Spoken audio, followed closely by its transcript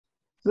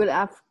Good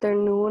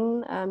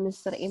afternoon,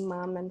 Mr.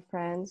 Imam and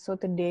friends. So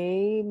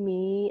today,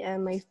 me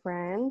and my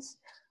friends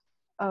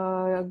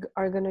are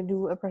going to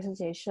do a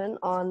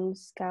presentation on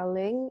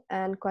scaling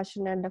and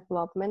questionnaire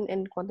development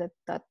in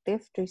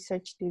quantitative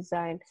research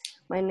design.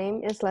 My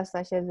name is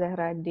Lastasya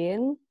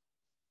Zahradin.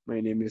 My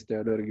name is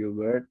Theodore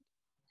Gilbert.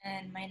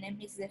 And my name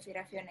is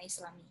Zafira Fiona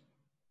Islami.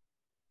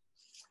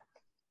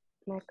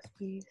 Next,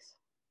 please.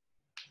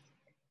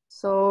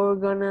 So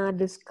we're gonna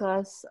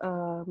discuss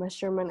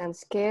measurement and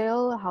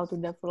scale, how to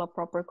develop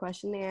proper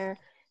questionnaire,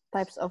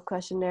 types of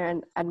questionnaire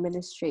and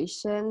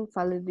administration,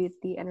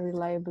 validity and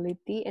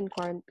reliability in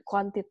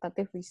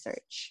quantitative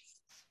research.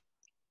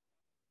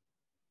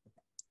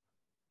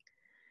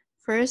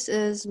 First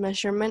is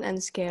measurement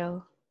and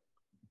scale.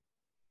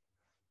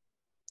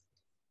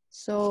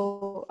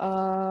 So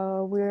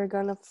we're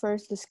gonna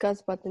first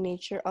discuss about the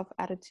nature of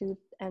attitude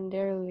and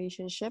their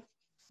relationship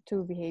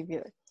to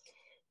behavior.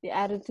 The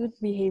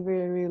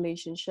attitude-behavior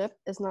relationship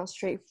is not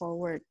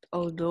straightforward.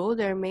 Although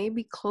there may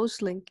be close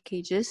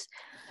linkages,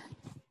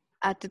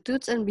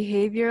 attitudes and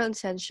behavioral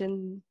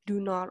intention do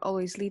not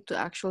always lead to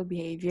actual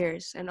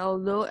behaviors. And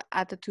although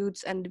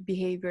attitudes and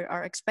behavior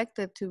are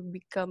expected to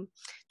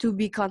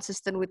be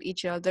consistent with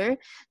each other,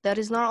 that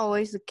is not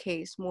always the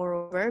case.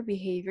 Moreover,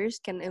 behaviors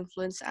can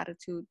influence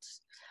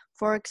attitudes.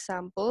 For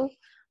example,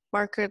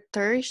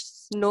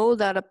 marketers know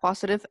that a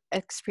positive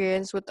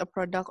experience with a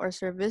product or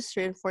service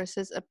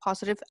reinforces a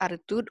positive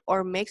attitude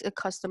or makes a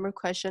customer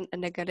question a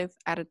negative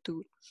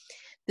attitude.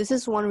 This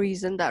is one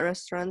reason that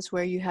restaurants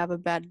where you have a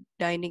bad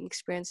dining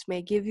experience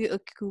may give you a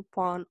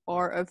coupon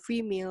or a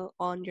free meal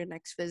on your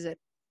next visit.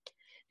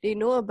 They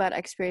know a bad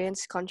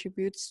experience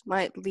contributes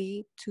might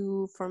lead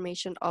to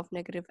formation of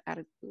negative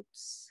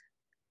attitudes.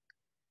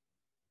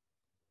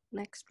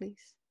 Next,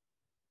 please.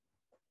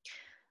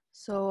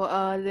 So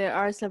there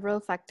are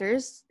several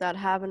factors that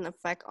have an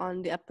effect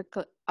on the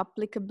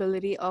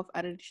applicability of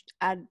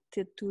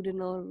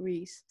attitudinal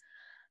risk.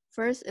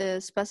 First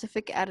is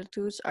specific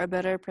attitudes are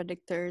better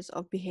predictors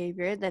of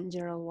behavior than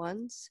general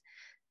ones.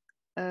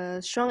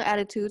 Strong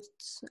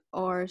attitudes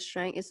or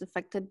strength is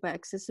affected by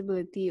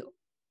accessibility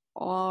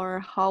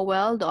or how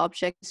well the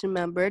object is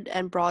remembered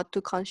and brought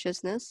to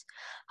consciousness,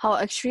 how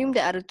extreme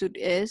the attitude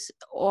is,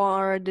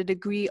 or the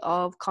degree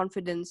of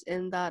confidence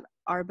in that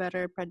are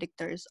better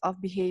predictors of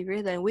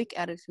behavior than weak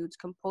attitudes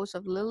composed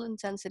of little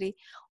intensity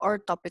or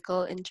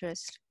topical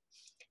interest.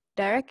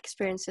 Direct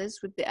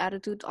experiences with the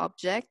attitude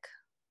object,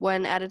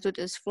 when attitude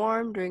is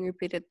formed during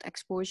repeated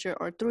exposure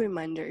or through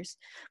reminders,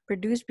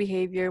 produce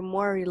behavior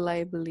more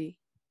reliably.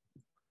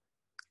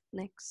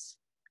 Next.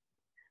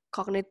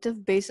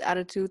 Cognitive-based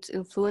attitudes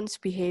influence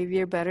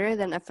behavior better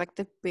than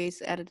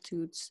affective-based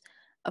attitudes.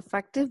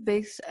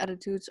 Affective-based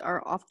attitudes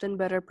are often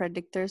better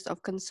predictors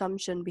of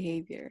consumption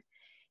behavior.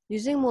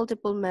 Using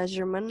multiple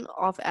measurement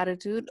of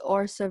attitude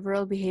or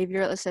several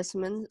behavioral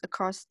assessments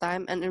across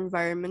time and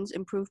environments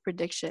improve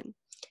prediction.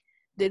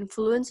 The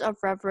influence of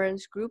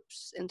reference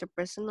groups,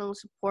 interpersonal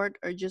support,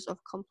 urges of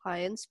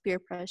compliance, peer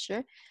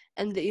pressure,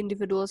 and the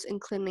individual's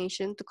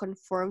inclination to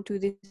conform to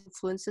these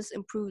influences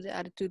improve the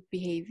attitude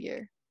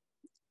behavior.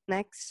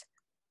 Next.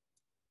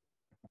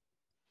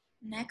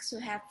 Next,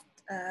 we have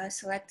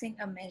selecting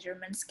a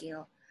measurement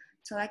scale.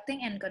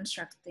 Selecting and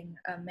constructing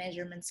a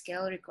measurement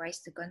scale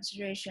requires the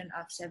consideration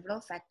of several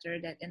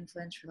factors that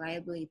influence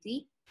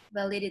reliability,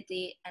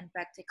 validity, and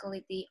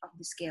practicality of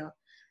the scale,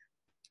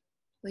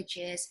 which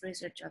is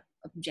research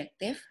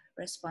objective,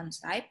 response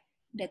type,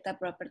 data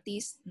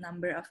properties,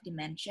 number of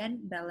dimension,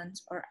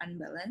 balanced or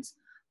unbalanced,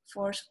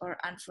 forced or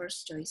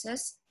unforced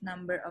choices,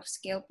 number of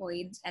scale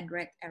points, and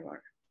rate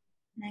error.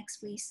 Next,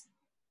 please.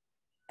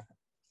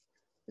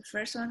 The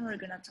first one we're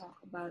going to talk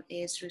about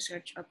is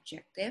research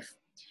objective.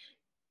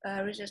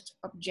 Research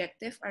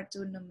objective are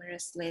too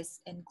numerous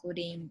lists,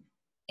 including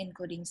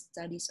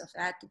studies of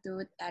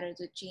attitude,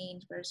 attitude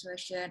change,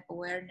 persuasion,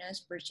 awareness,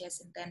 purchase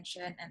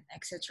intention, and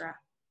etc.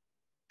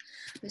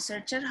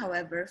 Researchers,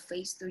 however,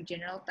 face two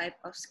general types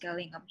of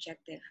scaling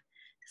objective.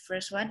 The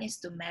first one is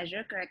to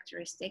measure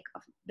characteristic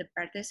of the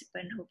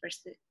participant who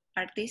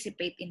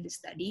participate in the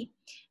study,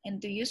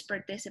 and to use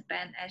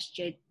participants as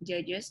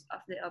judges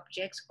of the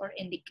objects or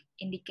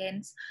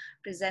indicants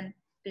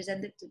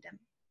presented to them.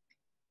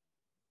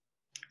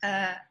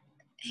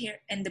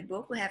 Here in the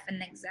book, we have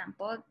an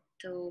example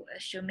to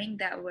assuming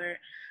that we're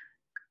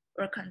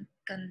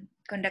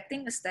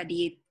conducting a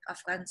study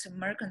of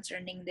consumer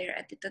concerning their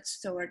attitudes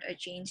toward a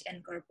change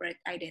in corporate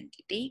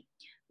identity,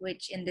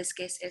 which in this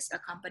case is a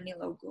company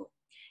logo.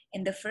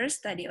 In the first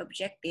study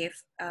objective,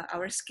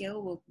 our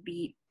scale will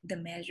be the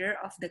measure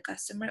of the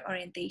customer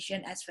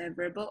orientation as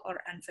favorable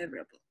or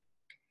unfavorable.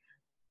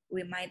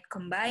 We might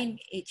combine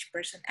each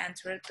person's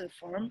answer to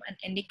form an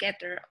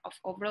indicator of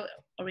overall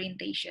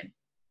orientation.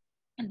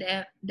 And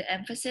the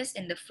emphasis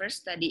in the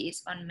first study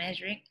is on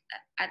measuring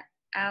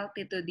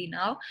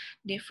altitudinal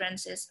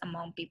differences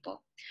among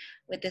people.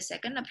 With the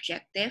second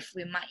objective,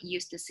 we might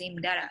use the same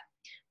data,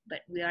 but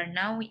we are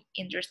now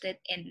interested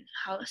in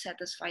how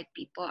satisfied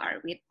people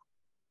are with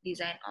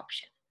design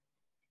option.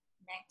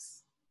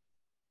 Next.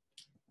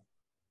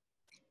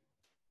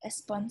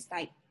 Response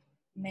type.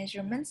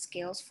 Measurement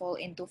scales fall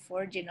into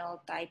four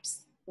general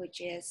types,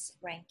 which is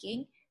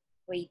ranking,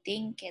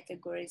 rating,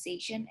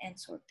 categorization, and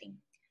sorting.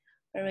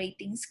 A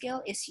rating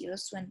scale is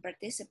used when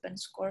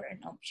participants score an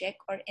object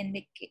or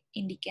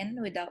indicand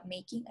without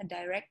making a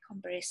direct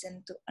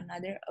comparison to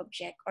another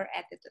object or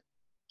attitude.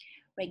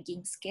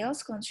 Ranking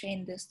scales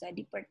constrain the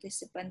study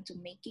participant to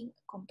making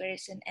a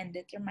comparison and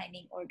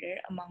determining order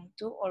among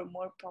two or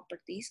more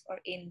properties or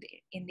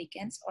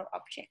indicants or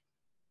objects,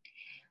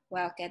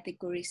 while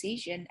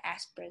categorization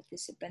asks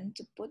participants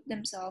to put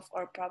themselves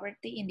or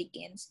property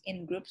indicants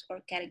in groups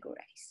or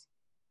categories.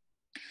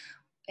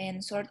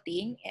 And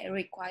sorting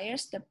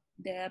requires the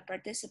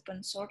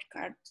participant sort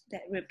cards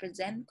that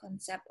represent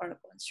concept or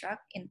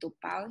construct into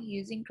pile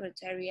using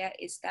criteria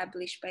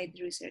established by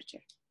the researcher.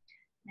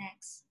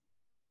 Next.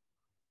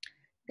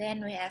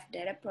 Then we have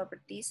data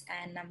properties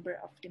and number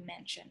of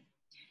dimension.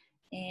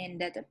 And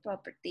data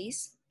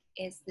properties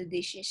is the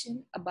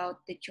decision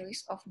about the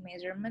choice of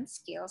measurement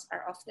scales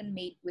are often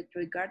made with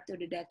regard to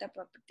the data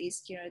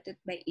properties generated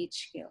by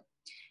each scale.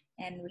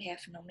 And we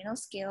have nominal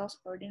scales,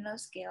 ordinal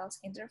scales,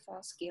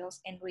 interval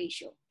scales, and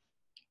ratio.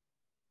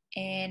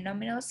 And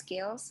nominal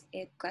scales,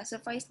 it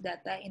classifies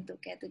data into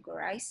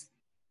categories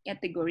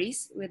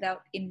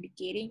without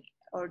indicating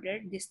order,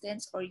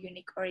 distance, or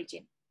unique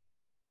origin.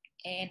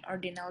 And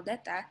ordinal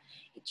data,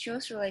 it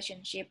shows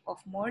relationship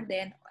of more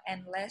than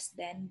and less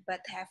than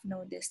but have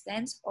no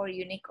distance or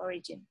unique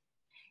origin.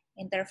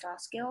 Interval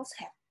scales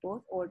have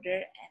both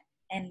order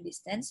and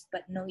distance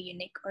but no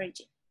unique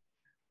origin,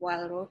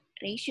 while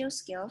ratio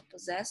scales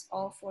possess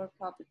all four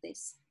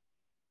properties.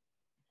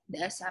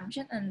 The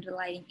assumption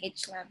underlying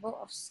each level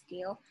of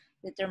scale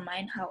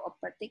determine how a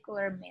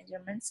particular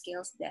measurement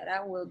scale's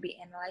data will be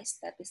analyzed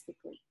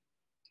statistically.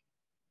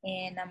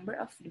 In number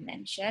of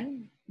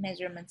dimension,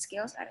 measurement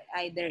scales are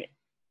either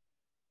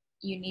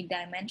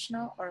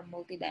unidimensional or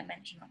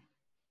multidimensional.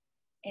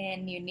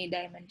 In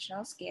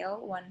unidimensional scale,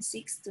 one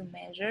seeks to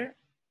measure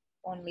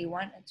only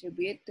one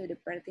attribute to the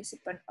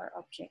participant or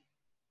object.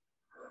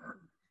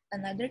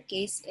 Another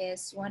case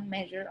is one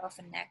measure of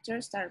an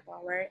actor's star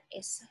power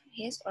is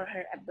his or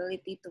her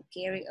ability to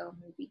carry a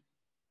movie.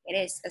 It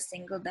is a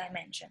single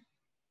dimension.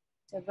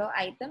 Several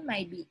items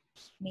may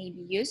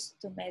be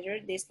used to measure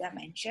this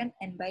dimension,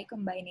 and by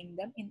combining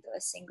them into a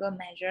single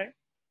measure,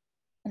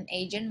 an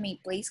agent may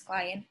place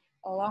client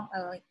along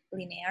a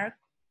linear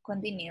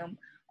continuum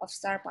of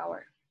star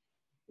power,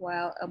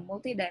 while a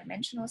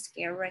multidimensional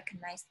scale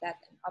recognizes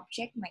that an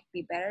object might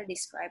be better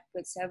described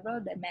with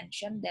several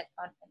dimensions than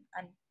on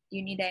an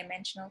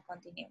unidimensional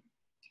continuum.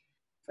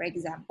 For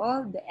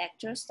example, the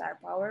actual star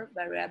power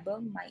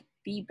variable might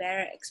be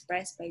better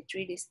expressed by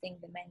three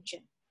distinct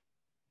dimensions: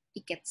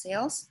 ticket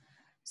sales,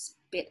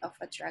 speed of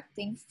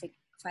attracting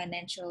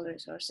financial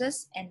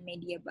resources, and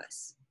media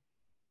buzz.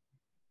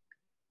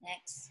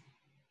 Next.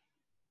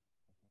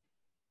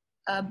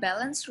 A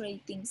balanced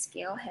rating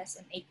scale has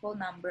an equal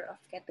number of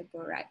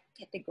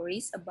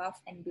categories above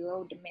and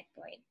below the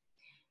midpoint.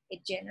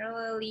 It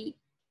generally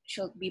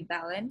should be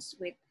balanced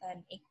with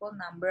an equal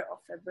number of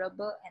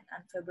favorable and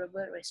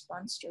unfavorable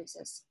response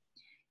choices.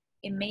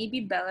 It may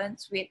be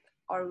balanced with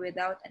or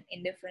without an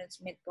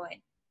indifference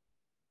midpoint.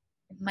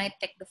 It might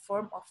take the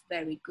form of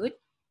very good,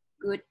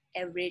 good,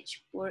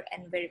 average, poor,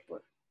 and very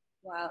poor,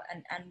 while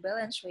an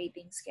unbalanced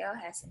rating scale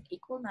has an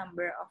equal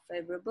number of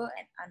favorable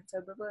and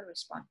unfavorable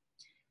response.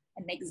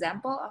 An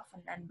example of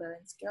an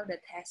unbalanced scale that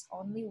has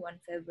only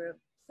one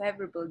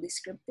favorable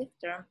descriptive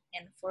term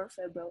and four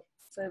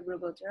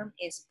favorable terms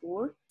is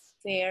poor,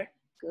 fair,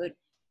 good,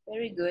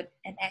 very good,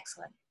 and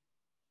excellent.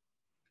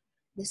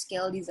 The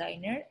scale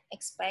designer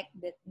expects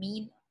that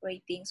mean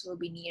ratings will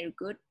be near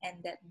good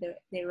and that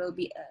there will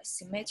be a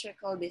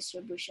symmetrical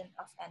distribution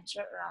of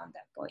answer around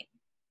that point.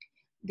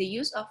 The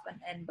use of an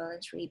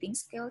unbalanced rating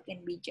scale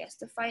can be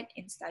justified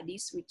in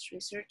studies which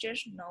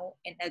researchers know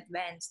in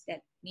advance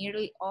that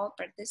nearly all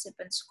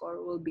participants'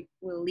 score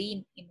will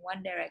lean in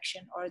one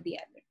direction or the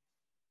other.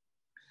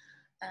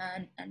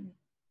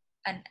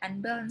 An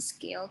unbalanced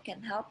scale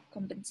can help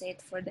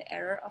compensate for the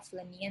error of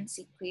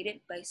leniency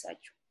created by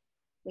such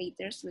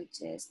raters,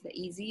 which is the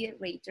easy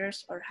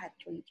raters or hot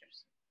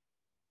raters.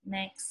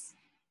 Next,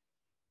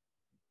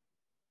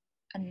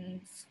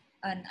 an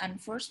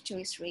unforced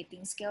choice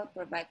rating scale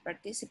provides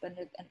participants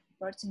with an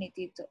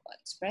opportunity to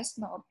express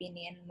no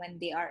opinion when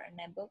they are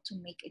unable to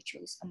make a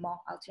choice among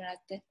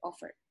alternatives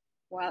offered,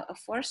 while a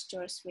forced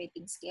choice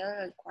rating scale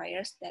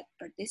requires that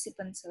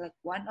participants select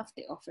one of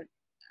the offered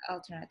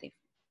alternatives.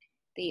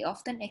 They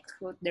often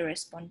exclude the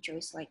response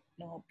choice like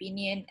no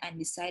opinion,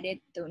 undecided,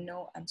 don't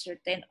know,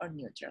 uncertain, or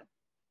neutral.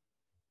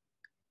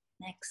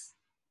 Next.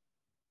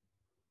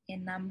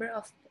 In number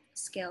of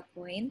scale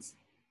points,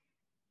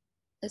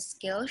 a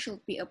scale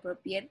should be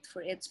appropriate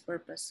for its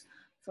purpose.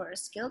 For a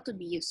scale to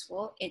be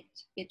useful,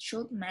 it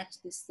should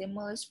match the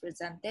stimulus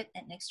presented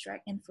and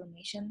extract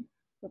information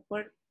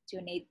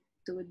proportionate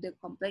to the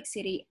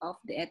complexity of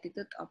the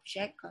attitude,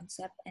 object,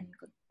 concept,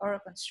 or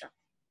construct.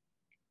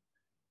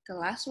 The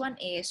last one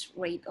is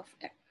rate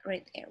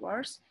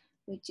errors.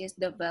 which is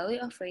the value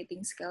of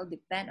rating scale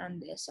depend on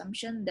the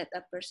assumption that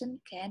a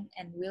person can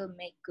and will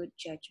make good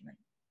judgment.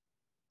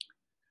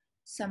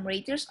 Some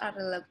raters are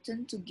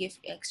reluctant to give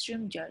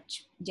extreme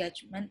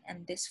judgment,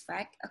 and this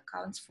fact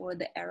accounts for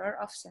the error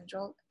of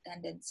central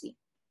tendency.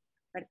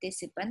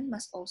 Participants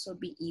must also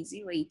be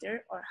easy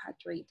rater or hard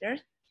rater,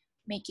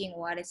 making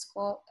what is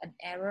called an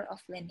error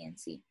of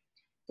leniency.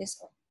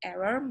 This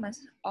error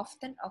must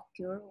often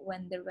occur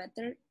when the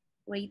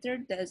rater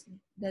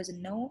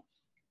doesn't know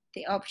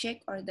the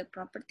object or the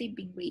property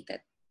being rated.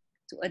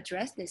 To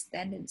address this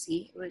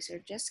tendency,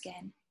 researchers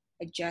can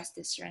adjust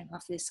the strength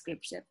of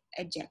descriptive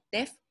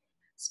adjective,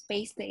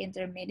 space the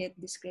intermediate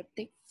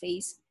descriptive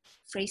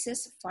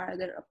phrases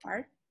farther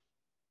apart,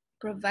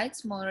 provide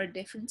smaller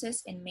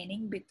differences in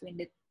meaning between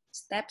the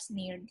steps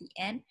near the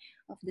end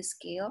of the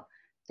scale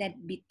than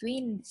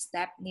between the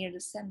step near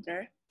the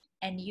center,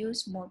 and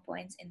use more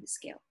points in the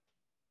scale.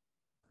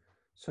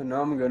 So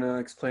now I'm gonna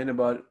explain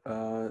about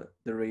the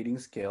rating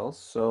scales.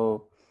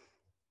 So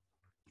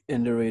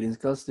in the rating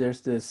scales,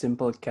 there's the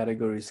simple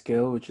category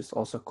scale, which is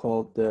also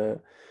called the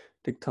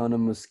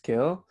dictonymous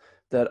scale,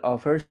 that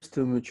offers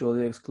two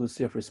mutually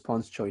exclusive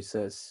response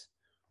choices.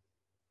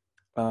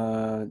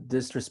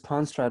 This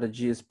response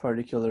strategy is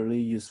particularly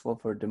useful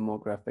for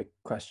demographic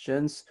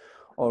questions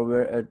or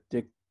where a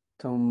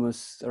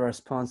dictonymous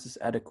response is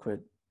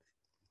adequate.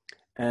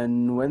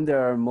 And when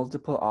there are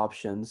multiple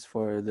options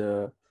for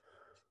the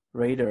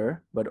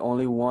rater, but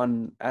only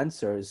one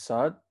answer is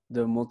sought,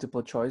 the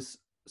multiple choice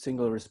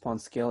single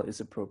response scale is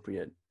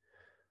appropriate.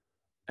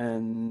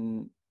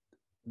 And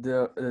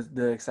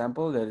the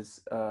example that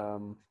is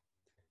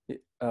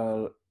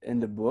in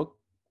the book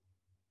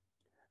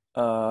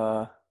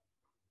uh,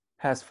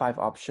 has 5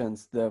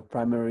 options. The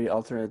primary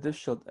alternative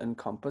should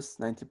encompass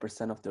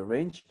 90% of the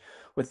range,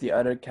 with the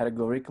other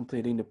category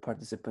completing the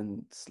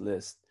participants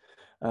list.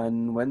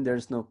 And when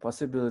there's no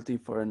possibility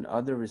for an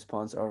other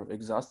response or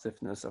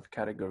exhaustiveness of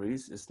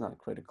categories is not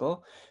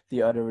critical,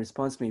 the other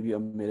response may be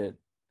omitted.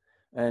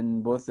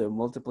 And both the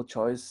multiple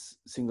choice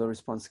single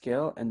response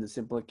scale and the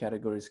simple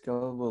category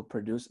scale will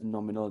produce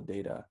nominal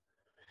data.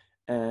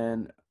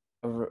 And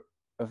a,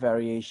 a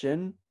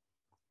variation,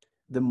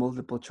 the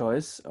multiple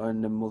choice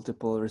on the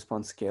multiple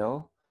response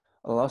scale,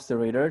 allows the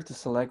rater to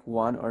select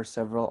one or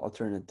several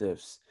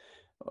alternatives.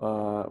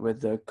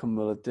 With the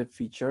cumulative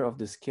feature of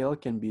the scale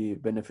can be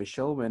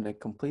beneficial when a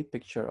complete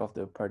picture of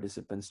the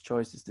participant's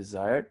choice is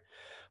desired,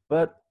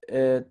 but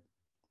it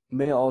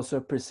may also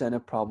present a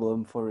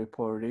problem for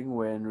reporting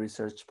when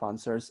research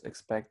sponsors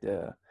expect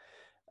the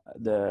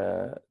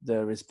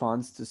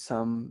response to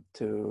sum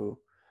to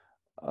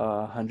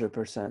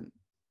 100%.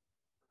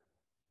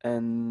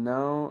 And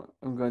now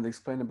I'm going to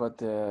explain about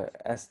the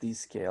SD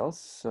scales.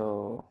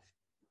 So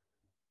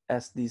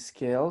SD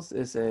scales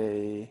is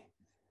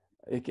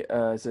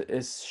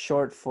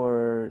short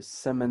for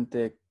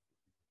semantic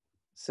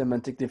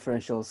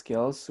differential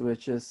scales,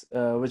 which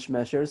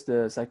measures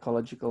the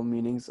psychological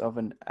meanings of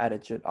an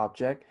attitude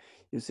object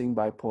using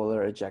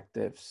bipolar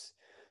adjectives.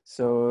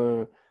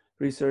 So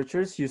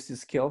researchers use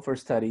this scale for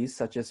studies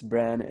such as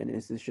brand and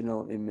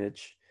institutional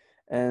image.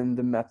 And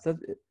the method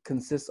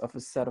consists of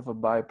a set of a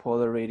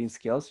bipolar rating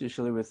scales,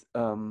 usually with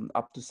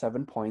up to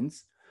 7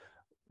 points,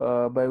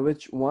 by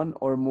which one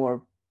or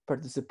more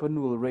participant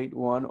will rate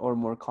one or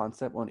more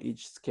concept on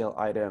each scale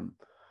item.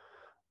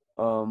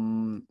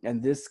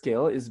 And this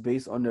scale is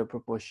based on the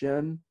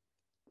proposition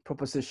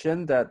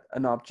that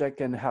an object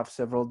can have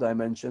several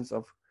dimensions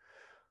of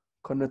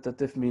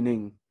connotative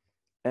meaning.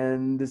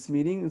 And these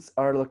meanings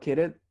are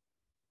located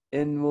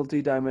in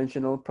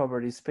multidimensional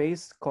property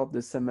space called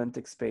the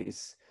semantic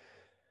space.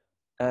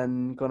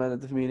 And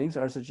connotative meanings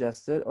are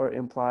suggested or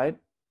implied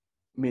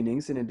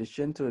meanings in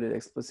addition to the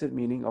explicit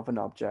meaning of an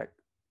object.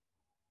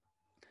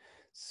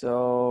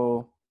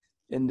 So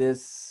in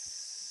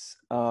this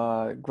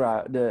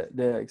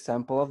the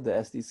example of the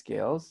SD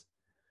scales,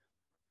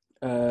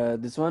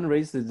 this one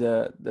raised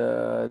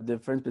the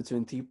difference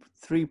between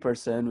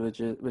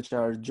 3%, which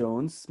are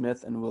Jones,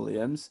 Smith, and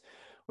Williams,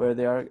 where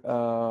they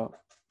are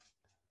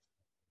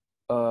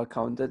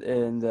counted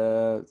in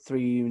the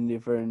 3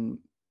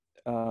 different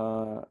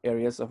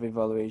areas of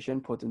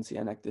evaluation: potency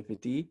and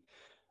activity.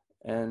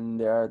 And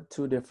there are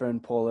 2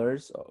 different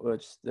polars,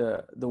 which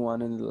the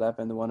one on the left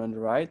and the one on the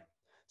right.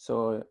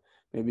 So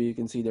maybe you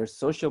can see there's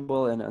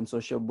sociable and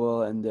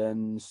unsociable, and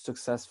then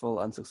successful,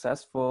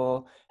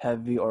 unsuccessful,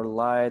 heavy or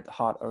light,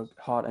 hot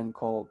and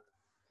cold.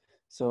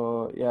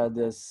 So yeah,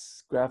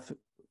 this graph,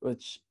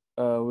 which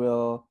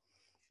will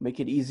make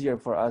it easier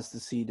for us to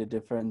see uh, the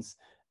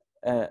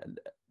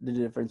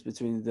difference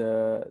between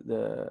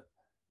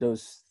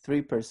those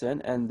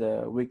 3% and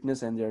the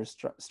weakness and their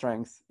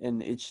strength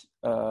in each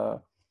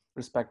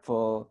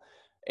respectful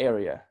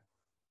area.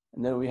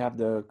 And then we have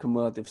the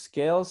cumulative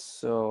scales.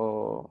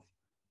 So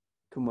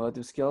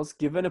cumulative scales,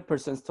 given a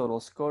person's total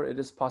score, it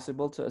is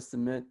possible to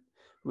estimate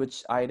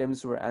which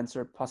items were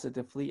answered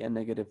positively and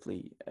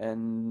negatively.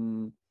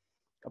 And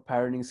a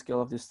pioneering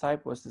scale of this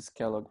type was the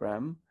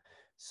scalegram.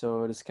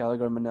 So the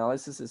scalegram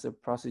analysis is a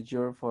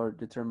procedure for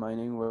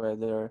determining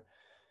whether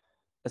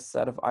a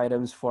set of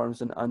items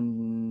forms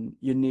an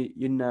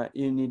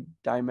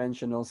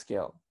unidimensional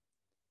scale.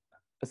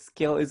 A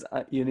scale is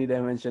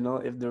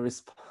unidimensional if the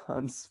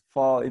response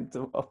fall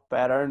into a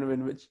pattern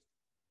in which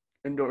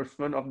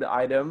endorsement of the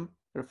item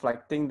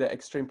reflecting the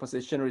extreme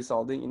position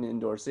resulting in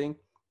endorsing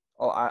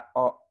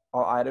all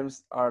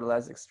items are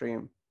less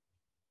extreme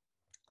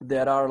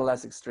that are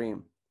less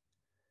extreme.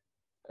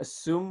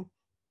 Assume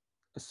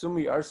assume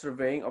we are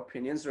surveying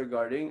opinions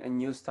regarding a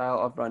new style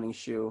of running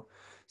shoe.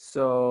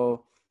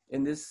 So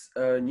in this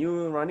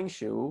new running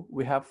shoe,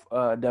 we have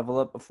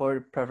developed a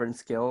four preference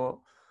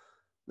scale,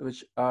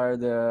 which are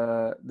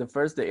the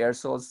first, the air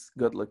sole is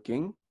good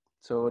looking,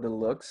 so the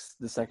looks.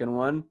 The second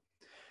one,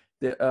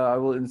 I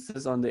will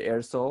insist on the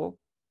air sole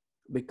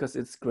because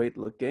it's great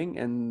looking,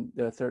 and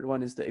the third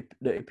one is the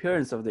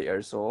appearance of the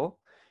air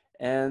sole,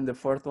 and the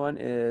fourth one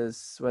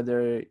is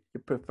whether you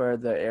prefer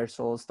the air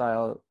sole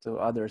style to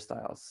other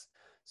styles.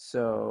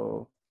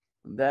 So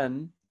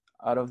then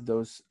out of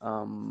those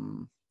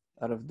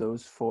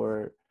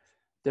four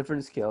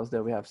different scales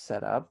that we have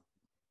set up,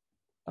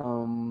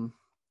 um,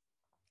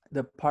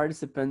 the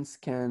participants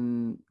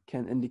can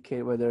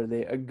indicate whether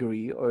they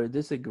agree or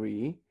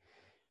disagree,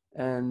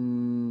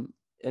 and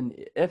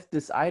if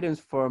these items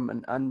form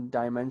an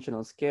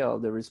undimensional scale,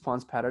 the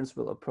response patterns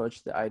will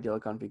approach the ideal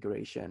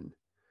configuration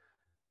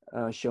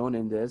shown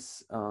in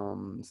this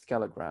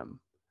scalegram.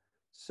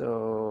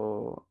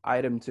 So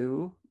item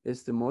 2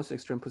 is the most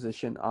extreme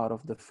position out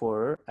of the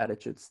four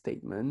attitude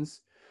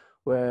statements,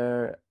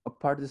 where a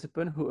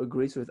participant who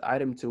agrees with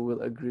item 2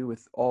 will agree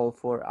with all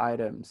four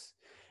items.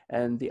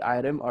 And the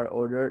items are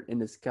ordered in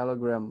the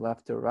scalegram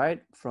left to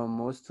right from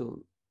most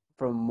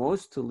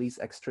to least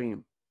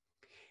extreme.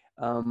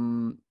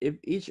 If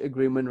each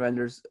agreement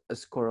renders a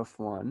score of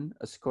 1,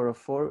 a score of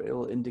 4 it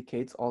will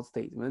indicate all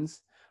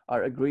statements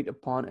are agreed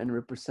upon and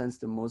represents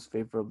the most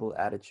favorable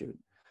attitude.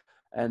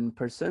 And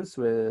persons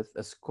with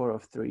a score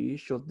of 3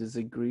 should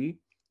disagree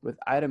with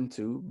item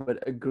 2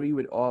 but agree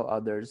with all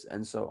others,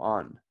 and so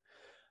on.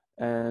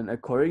 And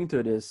according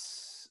to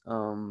this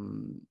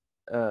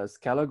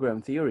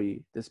scalegram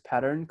theory, this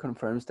pattern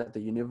confirms that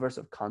the universe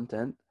of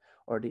content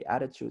or the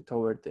attitude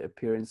toward the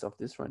appearance of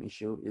this running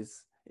shoe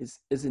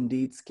is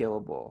indeed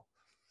scalable.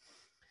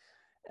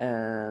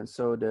 And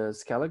so the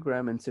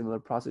scalegram and similar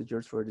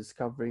procedures for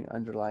discovering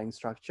underlying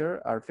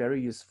structure are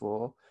very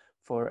useful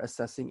for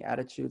assessing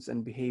attitudes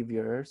and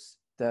behaviors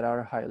that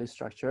are highly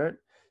structured,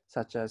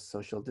 such as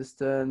social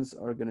distance,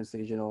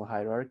 organizational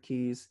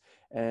hierarchies,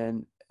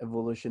 and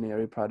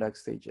evolutionary product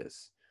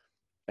stages.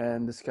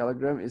 And the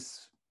scalegram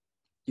is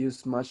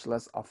used much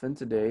less often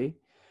today,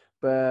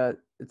 but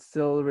it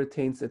still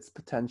retains its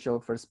potential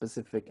for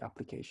specific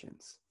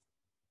applications.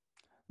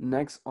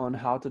 Next, on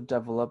how to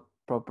develop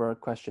proper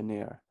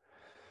questionnaire.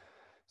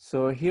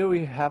 So here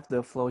we have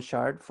the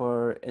flowchart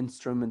for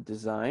instrument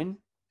design.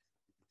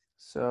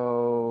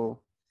 So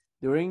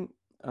during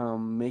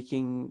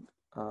making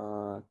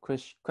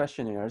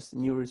questionnaires,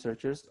 new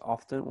researchers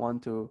often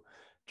want to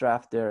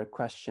draft their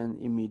question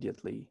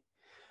immediately.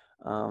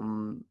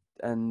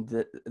 And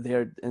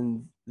their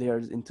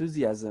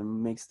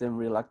enthusiasm makes them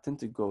reluctant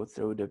to go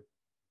through the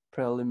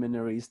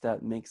preliminaries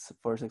that makes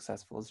for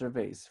successful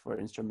surveys for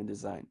instrument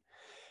design.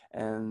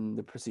 And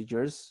the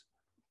procedures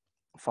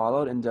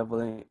followed in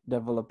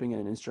developing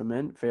an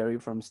instrument vary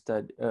from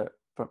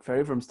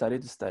study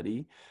to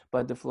study,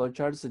 but the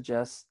flowchart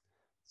suggests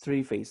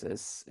three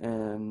phases,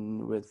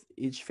 and with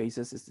each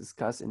phases is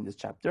discussed in this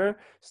chapter,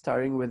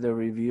 starting with the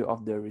review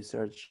of the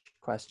research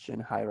question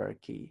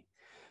hierarchy.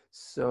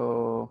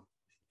 So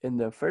in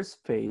the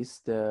first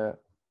phase, the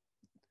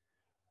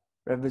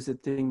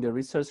revisiting the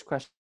research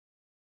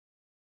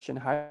question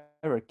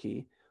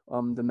hierarchy,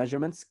 the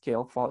measurement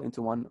scale fall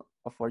into one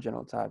of four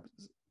general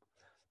types.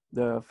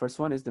 The first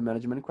one is the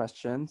management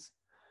questions.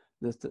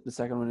 The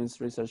second one is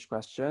research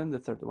question. The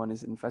third one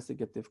is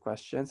investigative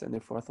questions, and the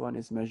fourth one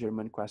is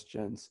measurement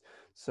questions.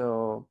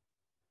 So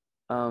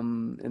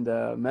in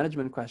the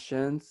management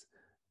questions,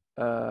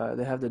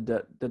 they have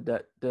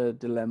the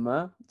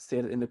dilemma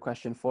stated in the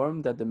question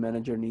form that the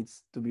manager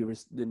needs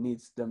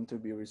them to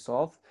be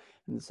resolved.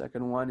 And the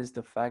second one is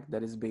the fact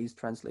that is based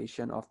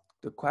translation of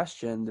the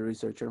question the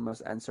researcher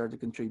must answer to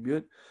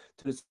contribute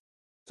to the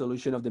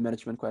solution of the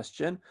management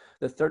question.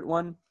 The third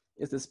one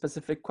is the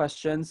specific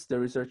questions the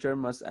researcher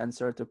must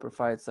answer to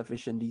provide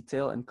sufficient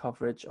detail and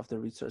coverage of the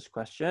research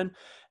question.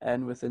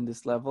 And within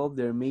this level,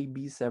 there may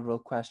be several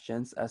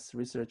questions as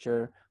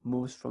researcher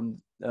moves from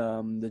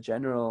the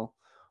general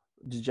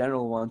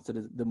ones to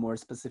the more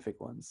specific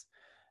ones.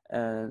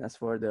 And as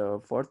for the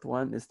fourth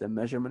one is the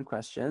measurement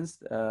questions,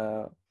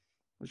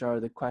 which are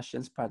the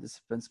questions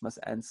participants must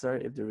answer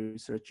if the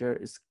researcher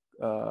is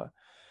uh,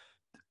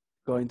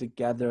 going to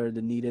gather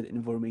the needed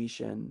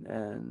information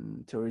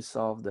and to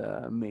resolve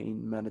the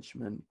main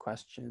management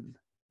question.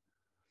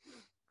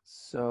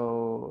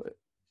 So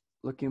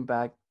looking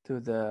back to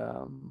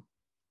the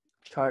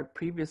chart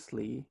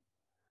previously,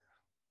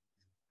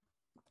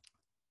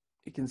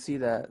 you can see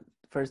that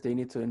first they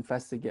need to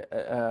investigate.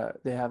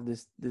 They have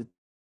the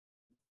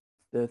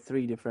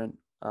three different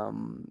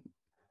attitude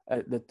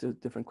the two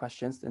different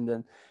questions, and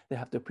then they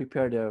have to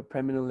prepare the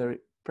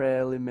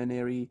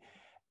preliminary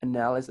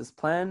analysis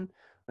plan,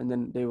 and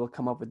then they will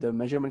come up with the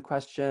measurement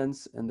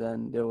questions, and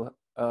then they will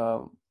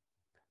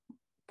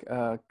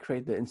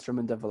create the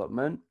instrument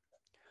development,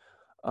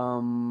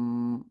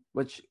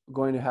 which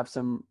going to have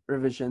some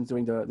revisions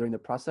during the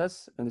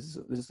process. And this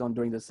is on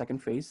during the second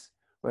phase,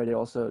 where they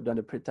also done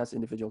the pre-test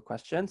individual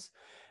questions,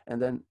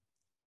 and then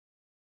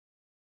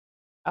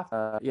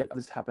after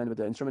this happened with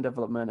the instrument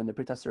development and the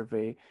pre-test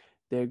survey,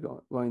 they're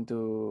going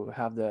to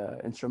have the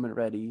instrument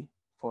ready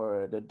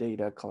for the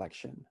data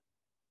collection.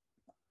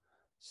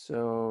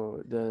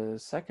 So the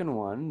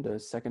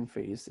second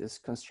phase is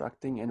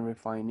constructing and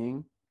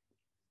refining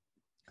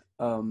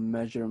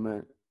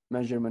measurement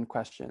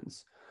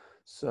questions.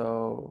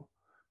 So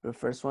the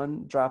first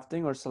one,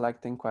 drafting or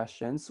selecting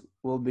questions,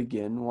 will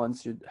begin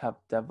once you have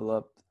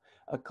developed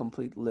a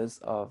complete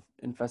list of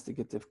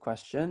investigative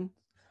questions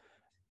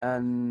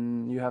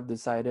and you have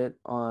decided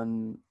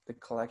on the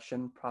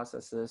collection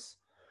processes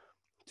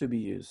to be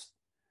used.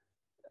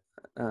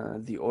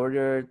 The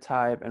order,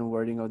 type, and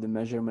wording of the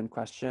measurement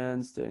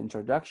questions, the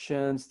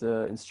introductions,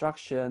 the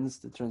instructions,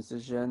 the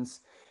transitions,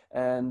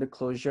 and the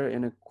closure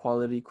in a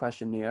quality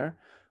questionnaire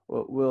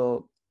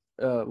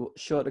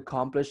should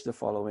accomplish the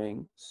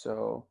following.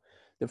 So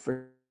the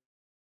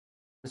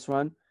first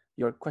one,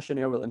 your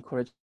questionnaire will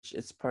encourage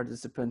its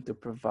participant to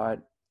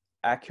provide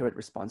accurate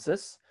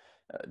responses.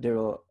 They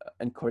will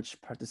encourage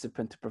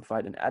participant to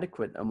provide an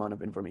adequate amount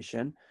of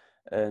information,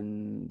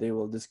 and they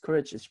will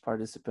discourage each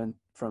participant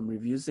from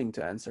refusing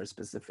to answer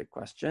specific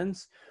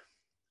questions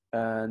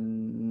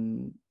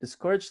and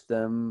discourage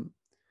them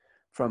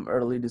from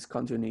early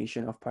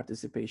discontinuation of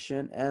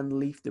participation and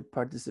leave the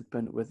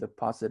participant with a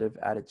positive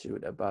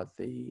attitude about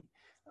the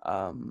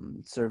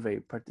survey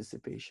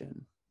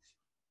participation.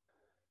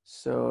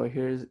 So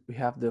we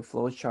have the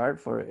flow chart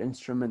for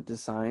instrument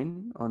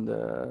design on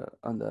the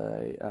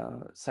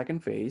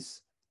second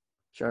phase,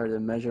 which are the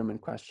measurement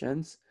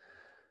questions.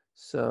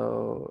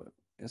 So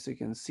as you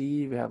can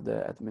see, we have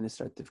the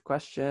administrative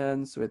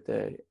questions with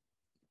the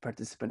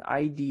participant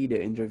ID, the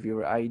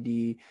interviewer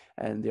ID,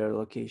 and their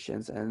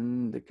locations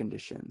and the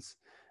conditions.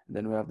 And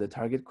then we have the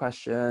target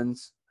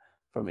questions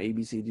from A,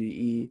 B, C, D,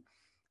 E.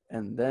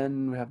 And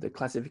then we have the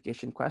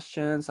classification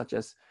questions such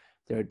as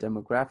their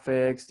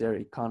demographics, their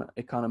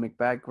economic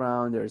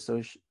background, their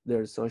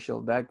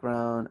social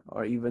background,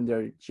 or even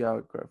their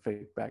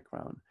geographic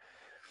background.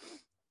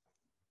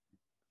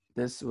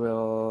 This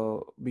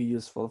will be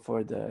useful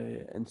for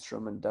the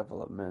instrument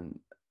development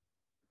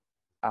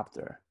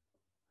after.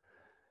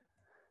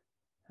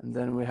 And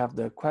then we have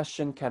the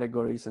question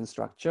categories and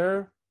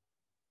structure.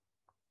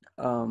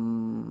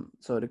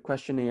 So the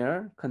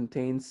questionnaire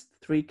contains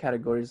 3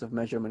 categories of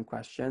measurement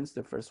questions.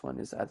 The first one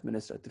is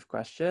administrative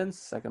questions,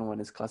 second one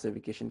is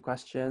classification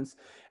questions,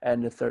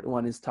 and the third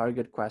one is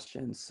target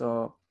questions.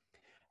 So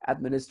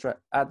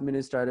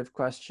administrative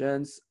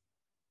questions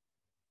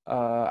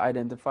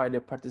identify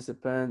the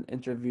participant,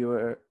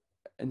 interview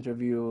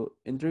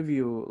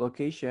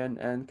location,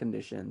 and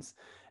conditions.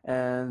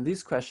 And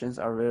these questions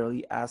are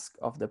rarely asked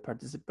of the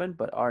participant,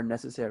 but are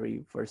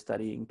necessary for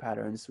studying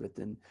patterns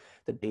within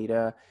the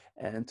data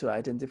and to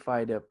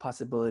identify the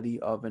possibility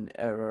of an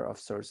error of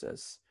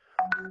sources.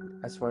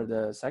 As for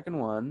the second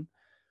one,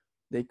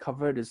 they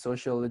cover the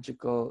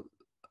sociological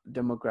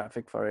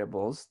demographic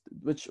variables,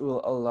 which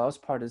will allows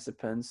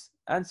participants'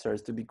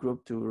 answers to be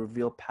grouped to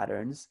reveal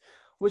patterns,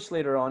 which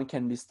later on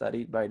can be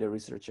studied by the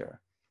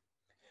researcher.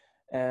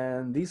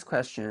 And these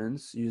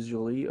questions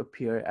usually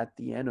appear at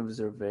the end of the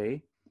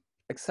survey,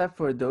 except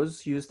for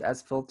those used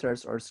as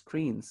filters or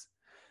screens.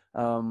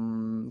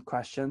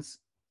 Questions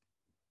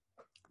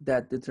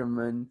that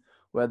determine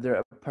whether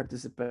a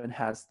participant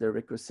has the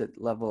requisite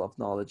level of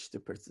knowledge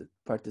to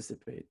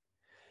participate.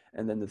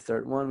 And then the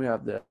third one, we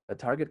have the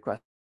target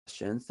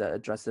questions that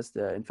addresses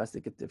the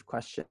investigative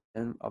question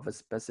of a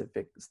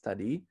specific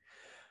study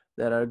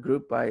that are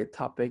grouped by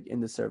topic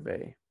in the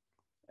survey.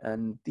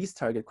 And these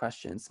target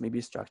questions may be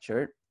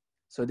structured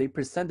so they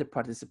present the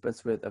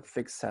participants with a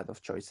fixed set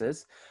of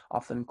choices,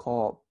 often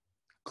called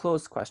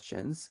closed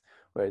questions,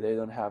 where they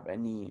don't have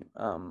any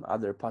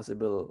other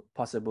possible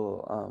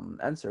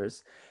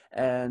answers,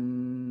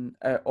 and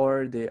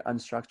or the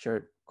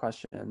unstructured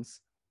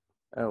questions,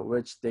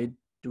 which they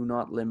do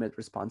not limit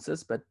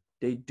responses, but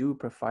they do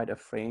provide a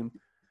frame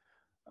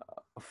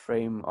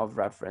of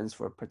reference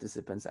for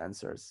participants'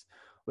 answers,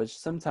 which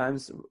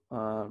sometimes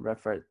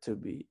referred to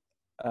be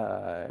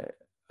uh,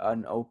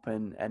 an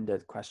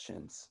open-ended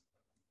questions.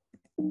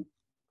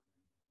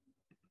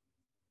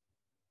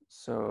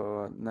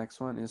 So next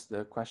one is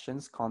the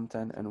questions,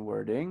 content, and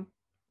wording.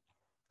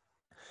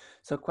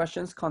 So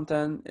questions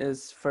content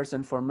is first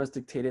and foremost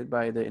dictated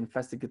by the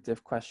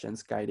investigative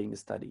questions guiding the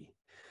study.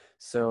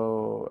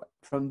 So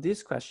from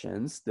these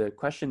questions, the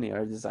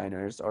questionnaire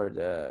designers or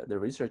the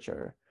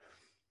researcher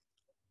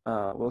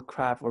will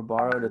craft or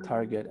borrow the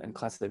target and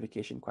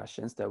classification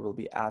questions that will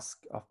be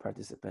asked of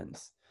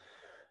participants.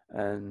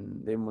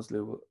 And they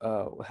mostly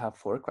will have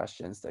 4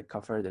 questions that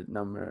cover the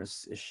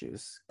numerous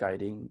issues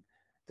guiding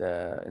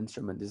the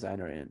instrument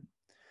designer in.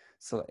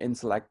 So in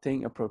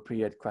selecting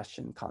appropriate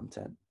question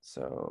content.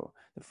 So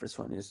the first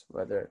one is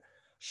whether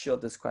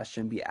should this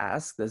question be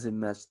asked? Does it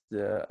match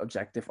the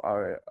objective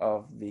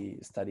of the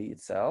study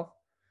itself?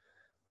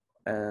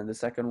 And the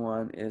second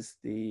one is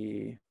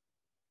the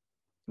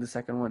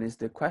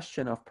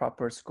question of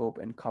proper scope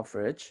and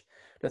coverage.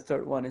 The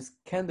third one is,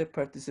 can the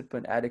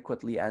participant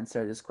adequately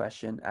answer this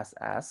question as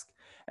asked?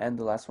 And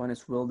the last one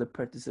is, will the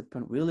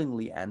participant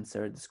willingly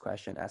answer this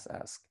question as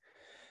asked?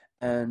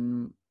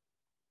 And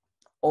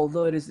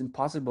although it is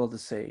impossible to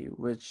say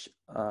which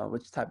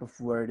type of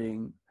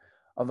wording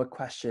of a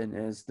question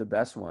is the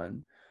best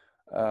one,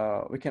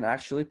 we can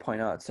actually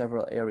point out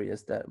several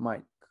areas that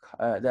might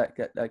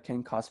that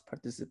can cause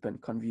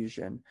participant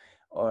confusion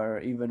or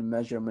even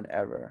measurement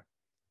error.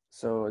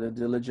 So the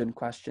diligent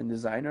question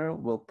designer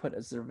will put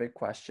a survey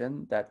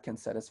question that can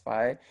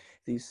satisfy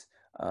these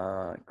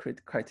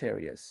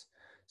criteria.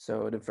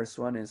 So the first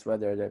one is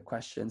whether the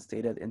question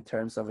stated in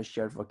terms of a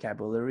shared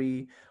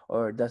vocabulary,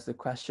 or does the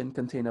question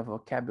contain a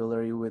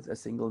vocabulary with a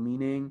single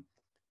meaning?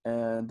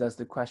 And does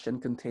the question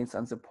contains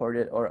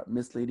unsupported or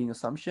misleading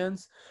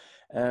assumptions?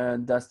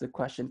 And does the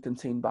question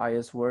contain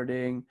biased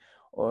wording?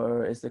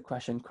 Or is the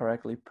question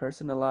correctly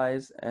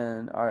personalized,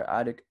 and are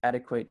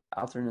adequate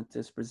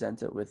alternatives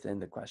presented within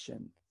the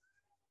question?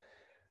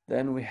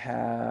 Then we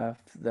have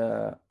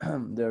the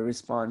the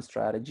response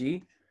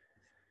strategy.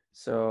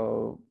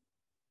 So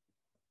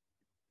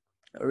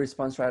a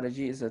response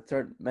strategy is a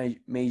third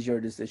major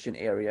decision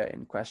area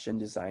in question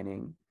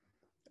designing.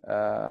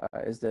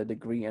 Is the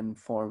degree and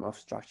form of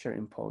structure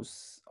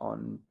imposed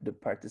on the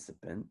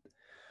participant,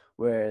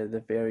 where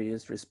the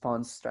various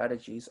response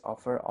strategies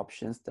offer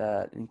options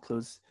that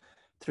includes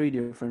three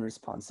different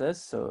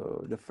responses.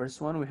 So the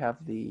first one, we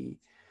have the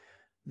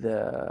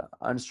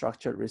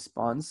unstructured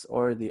response,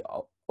 or the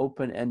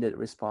open-ended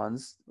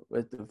response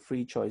with the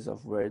free choice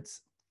of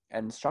words,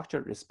 and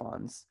structured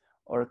response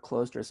or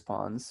closed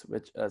response,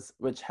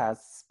 which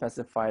has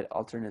specified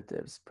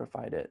alternatives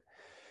provided.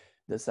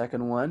 The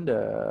second one,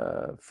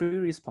 the free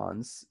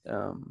response,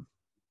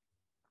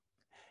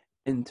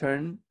 in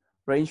turn,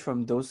 range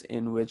from those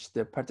in which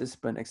the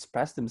participant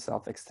express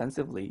themselves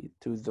extensively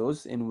to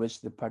those in which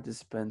the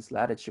participant's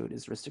latitude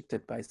is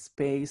restricted by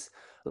space,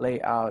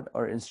 layout,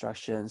 or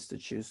instructions to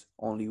choose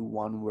only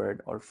one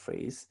word or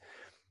phrase.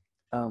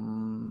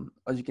 Or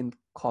you can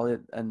call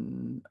it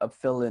a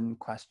fill-in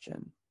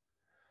question.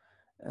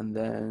 And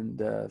then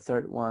the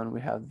third one,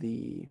 we have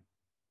the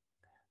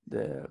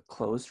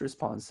closed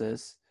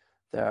responses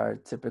that are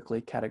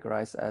typically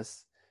categorized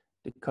as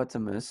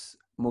dichotomous,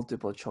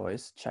 multiple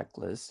choice,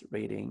 checklist,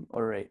 rating,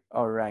 or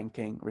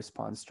ranking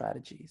response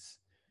strategies.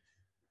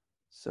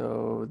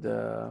 So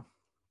the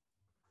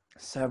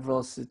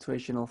several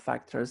situational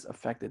factors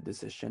affect the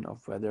decision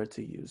of whether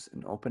to use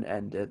an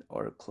open-ended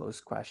or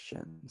closed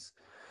questions.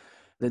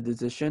 The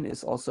decision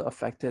is also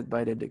affected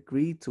by the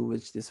degree to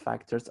which these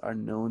factors are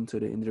known to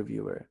the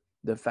interviewer.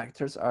 The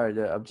factors are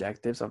the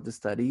objectives of the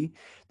study,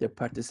 the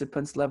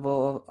participant's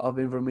level of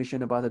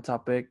information about the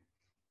topic,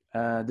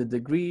 the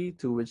degree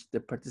to which the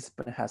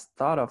participant has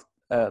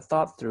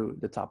thought through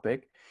the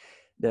topic,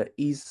 the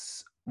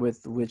ease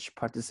with which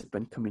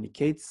participant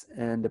communicates,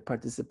 and the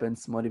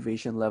participant's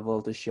motivation level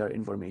to share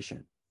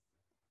information.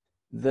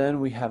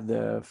 Then we have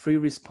the free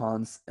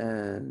response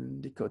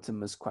and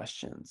dichotomous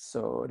questions.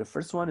 So the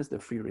first one is the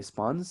free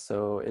response.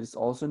 So it is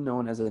also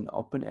known as an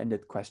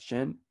open-ended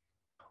question,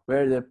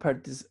 where the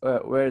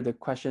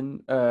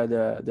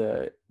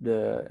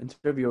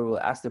interviewer will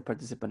ask the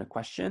participant a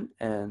question,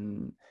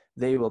 and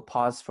they will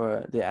pause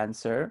for the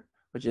answer,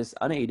 which is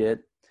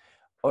unaided,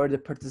 or the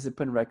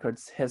participant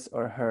records his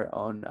or her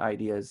own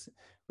ideas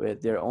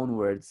with their own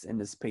words in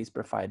the space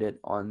provided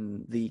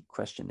on the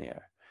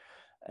questionnaire.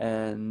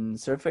 And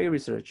survey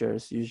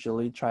researchers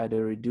usually try to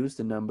reduce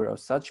the number of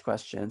such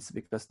questions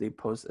because they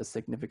pose a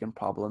significant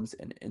problems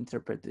in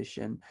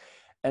interpretation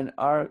and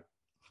are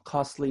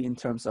costly in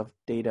terms of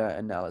data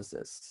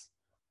analysis.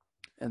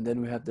 And then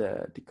we have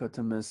the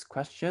dichotomous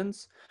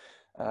questions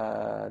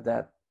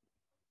that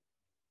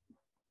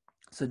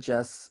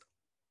suggest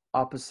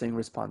opposing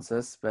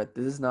responses, but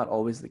this is not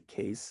always the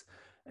case,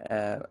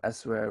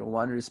 as where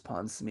one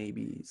response may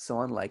be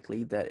so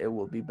unlikely that it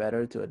will be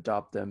better to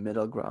adopt the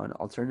middle ground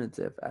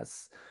alternative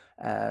as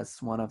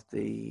one of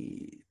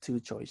the two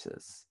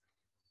choices.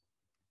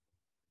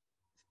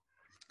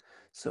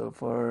 So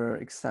for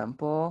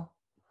example,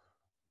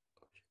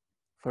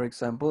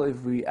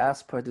 if we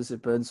ask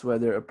participants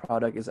whether a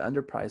product is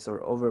underpriced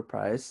or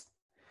overpriced,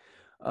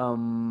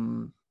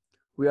 um,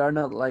 we are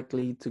not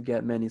likely to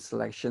get many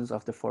selections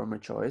of the former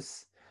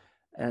choice,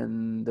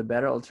 and the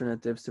better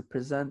alternatives to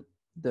present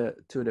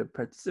to the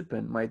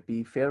participant might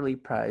be fairly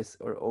priced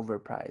or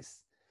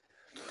overpriced.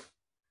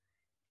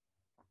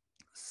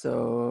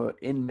 So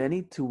in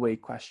many two-way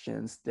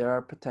questions, there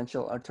are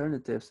potential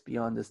alternatives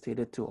beyond the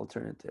stated two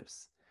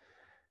alternatives.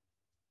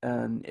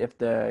 And if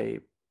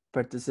the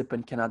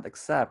participant cannot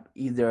accept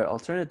either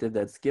alternative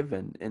that's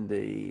given in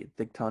the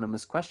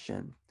dichotomous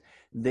question,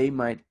 they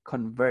might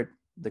convert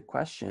the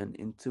question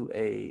into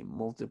a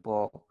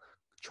multiple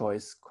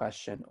choice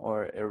question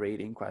or a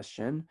rating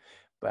question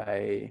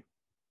by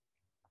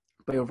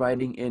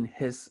writing in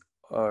his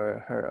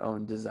or her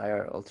own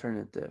desired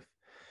alternative.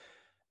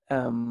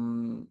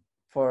 Um,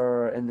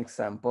 for an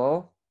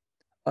example,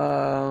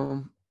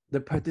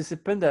 the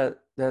participant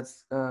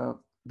that's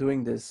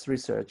doing this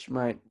research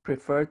might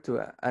prefer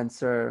to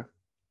answer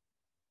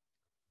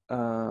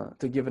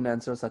to give an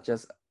answer such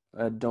as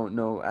a don't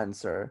know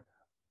answer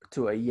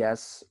to a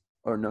yes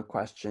or no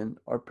question,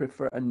 or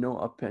prefer a no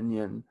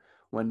opinion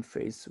when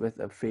faced with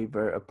a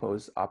favor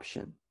opposed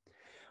option.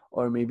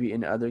 Or maybe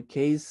in other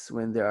case,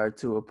 when there are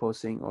two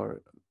opposing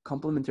or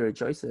complementary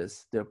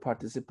choices, the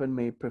participant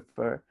may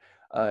prefer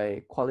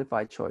a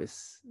qualified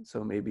choice.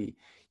 So maybe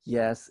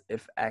yes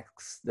if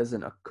X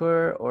doesn't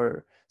occur,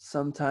 or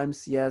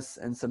sometimes yes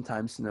and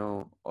sometimes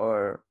no,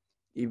 or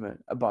even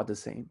about the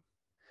same.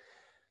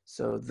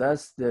 So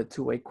thus the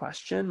two-way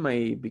question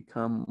may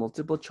become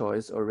multiple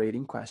choice or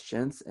rating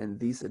questions, and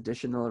these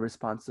additional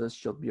responses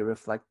should be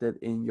reflected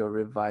in your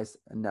revised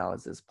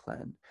analysis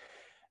plan.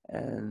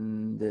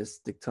 And this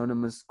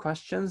dictonymous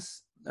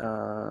questions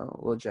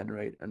will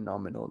generate a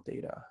nominal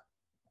data.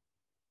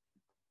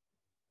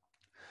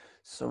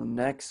 So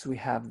next we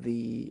have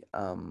the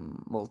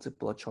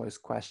multiple choice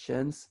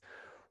questions,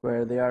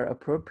 where they are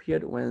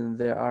appropriate when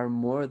there are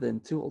more than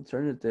two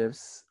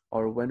alternatives,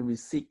 or when we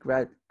seek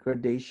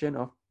gradation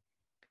of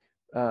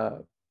uh,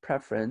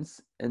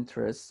 preference,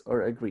 interest,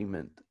 or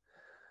agreement.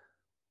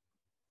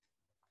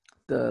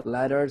 The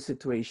latter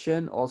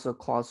situation also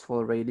calls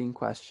for rating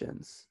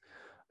questions.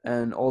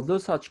 And although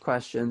such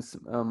questions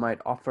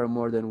might offer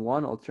more than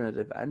one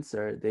alternative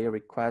answer, they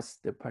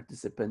request the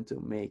participant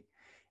to make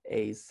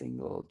a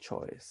single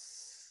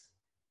choice.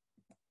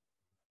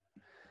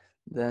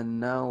 Then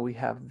now we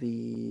have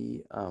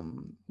the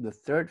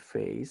third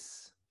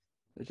phase,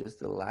 which is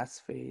the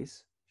last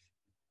phase,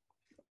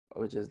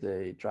 which is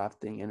the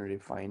drafting and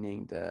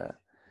refining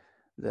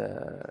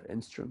the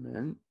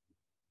instrument.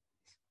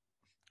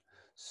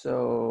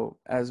 So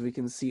as we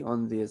can see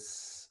on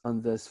this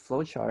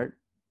flowchart,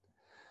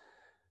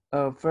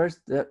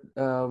 first,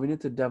 we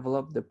need to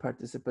develop the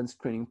participant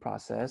screening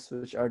process,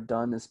 which are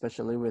done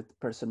especially with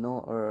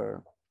personal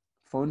or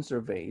phone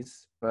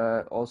surveys,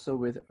 but also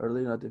with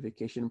early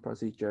notification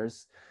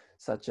procedures,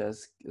 such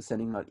as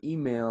sending out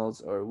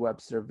emails or web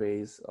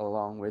surveys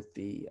along with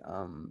the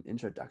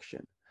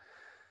introduction.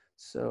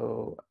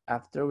 So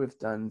after we've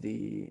done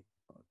the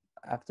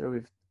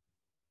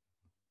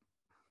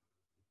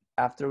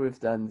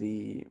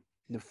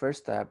first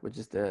step, which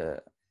is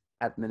the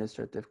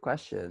administrative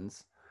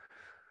questions,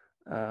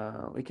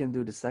 we can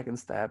do the second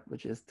step,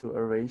 which is to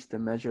arrange the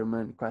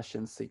measurement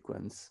question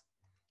sequence.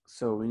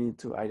 So we need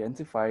to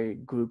identify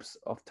groups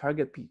of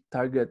target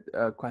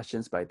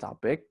questions by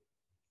topic.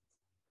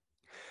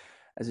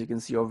 As you can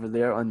see over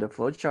there on the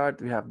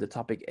flowchart, we have the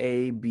topic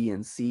A, B,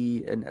 and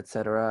C, and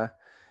etc.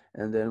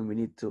 And then we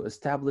need to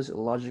establish a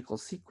logical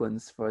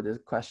sequence for the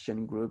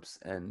question groups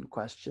and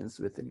questions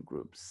within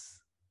groups.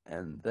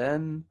 And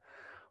then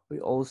we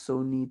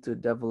also need to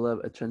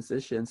develop a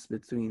transitions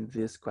between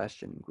these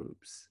question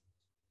groups.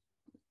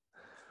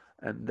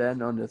 And then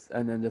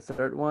the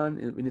third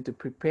one, we need to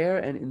prepare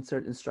and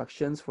insert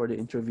instructions for the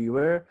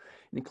interviewer,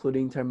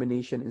 including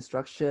termination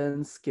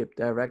instructions, skip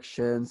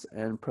directions,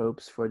 and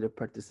probes for the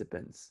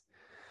participants.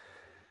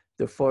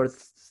 The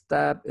fourth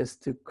step is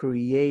to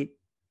create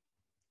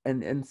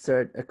and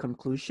insert a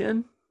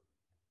conclusion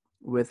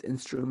with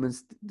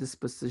instruments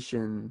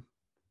disposition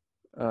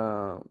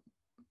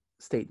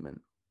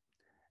statement.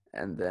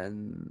 And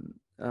then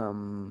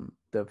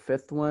the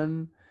fifth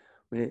one,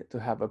 we need to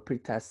have a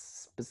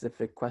pretest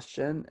specific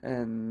question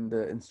and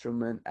the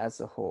instrument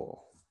as a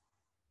whole.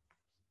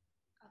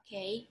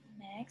 Okay,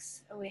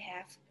 next we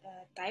have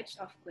types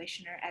of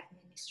questionnaire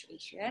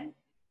administration.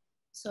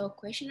 So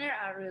questionnaires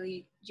are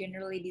really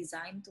generally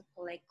designed to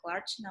collect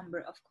large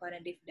number of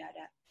quantitative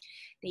data.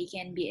 They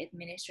can be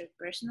administered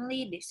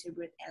personally,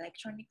 distributed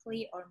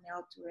electronically, or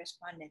mailed to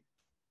respondents.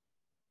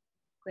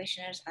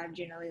 Questionnaires are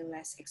generally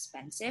less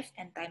expensive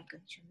and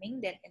time-consuming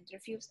than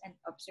interviews and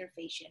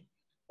observation,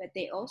 but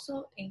they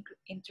also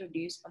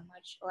introduce a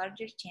much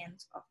larger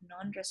chance of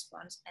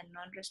non-response and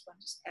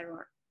non-response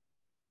error.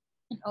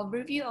 An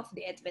overview of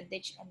the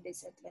advantage and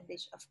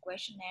disadvantage of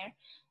questionnaire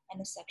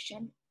and a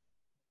section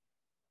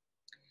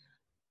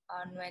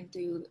on when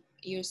to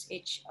use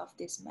each of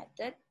this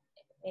method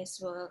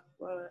is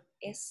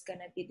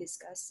gonna be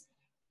discussed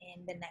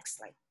in the next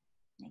slide.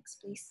 Next,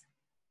 please.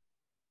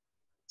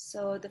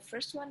 So the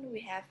first one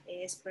we have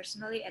is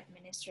personally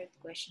administered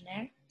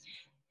questionnaire.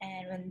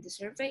 And when the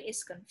survey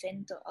is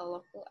confined to a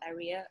local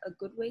area, a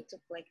good way to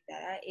collect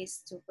data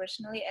is to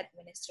personally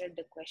administer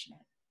the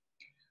questionnaire.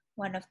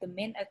 One of the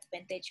main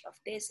advantages of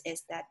this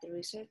is that the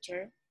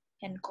researcher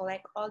can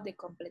collect all the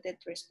completed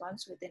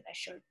response within a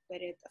short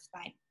period of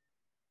time.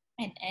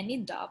 And any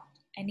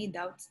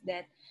doubts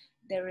that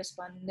the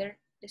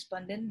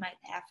respondent might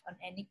have on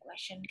any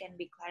question can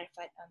be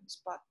clarified on the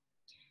spot.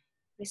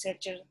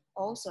 Researcher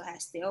also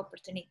has the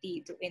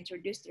opportunity to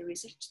introduce the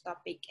research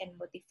topic and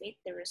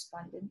motivate the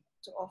respondent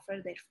to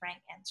offer their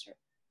frank answer.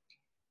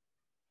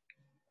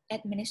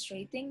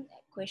 Administrating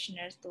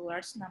questionnaires to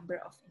large number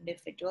of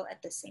individuals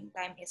at the same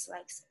time is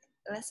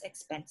less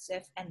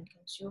expensive and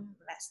consume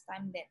less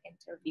time than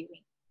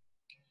interviewing.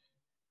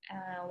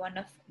 One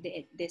of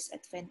the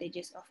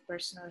disadvantages of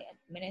personally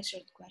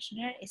administered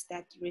questionnaire is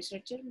that the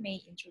researcher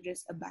may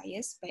introduce a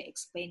bias by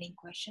explaining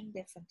questions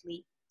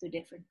differently to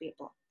different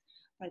people.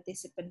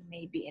 Participants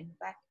may be in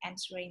fact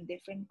answering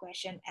different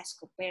questions as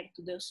compared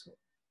to those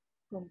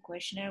whom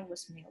questionnaire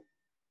was mailed.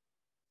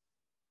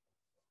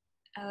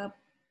 A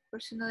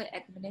personally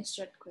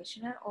administered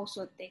questionnaire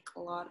also take a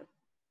lot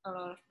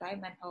of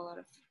time and a lot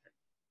of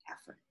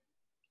effort.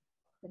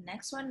 The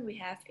next one we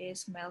have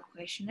is mail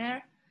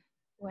questionnaire,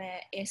 where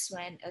is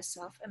when a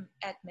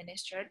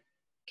self-administered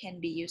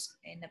can be used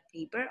in a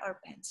paper or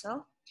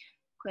pencil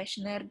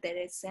questionnaire that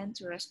is sent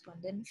to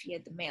respondent via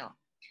the mail.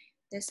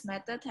 This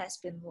method has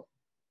been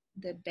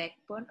the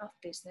backbone of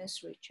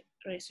business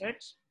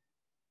research,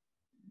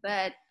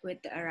 but with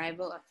the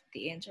arrival of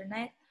the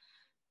internet,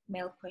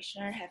 mail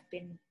questionnaires have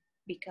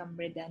become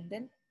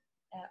redundant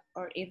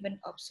or even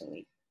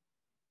obsolete.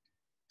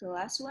 The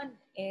last one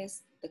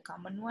is the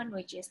common one,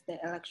 which is the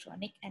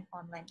electronic and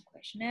online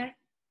questionnaire.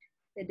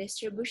 The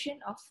distribution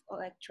of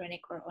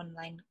electronic or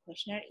online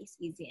questionnaire is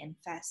easy and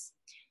fast.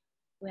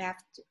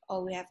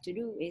 All we have to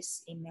do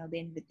is email the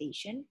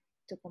invitation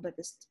to complete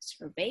the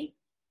survey,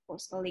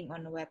 post a link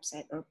on a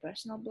website or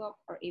personal blog,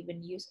 or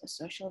even use a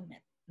social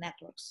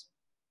networks.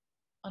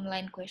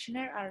 Online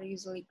questionnaires are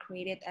usually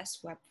created as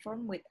web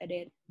form with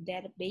a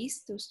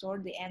database to store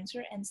the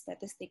answer and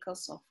statistical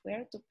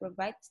software to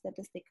provide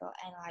statistical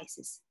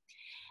analysis.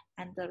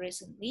 Until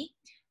recently,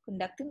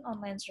 conducting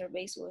online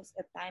surveys was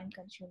a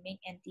time-consuming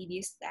and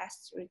tedious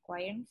task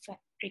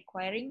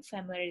requiring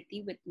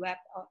familiarity with web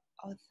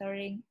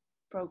authoring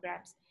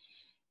programs,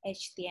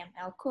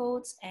 HTML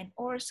codes, and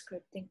or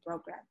scripting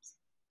programs.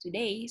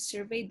 Today,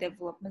 survey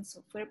development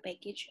software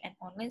package and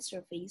online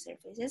survey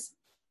services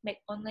make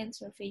online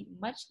survey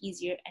much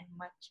easier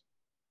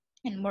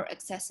and more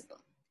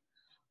accessible.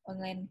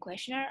 Online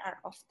questionnaires are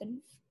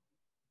often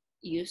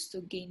used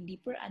to gain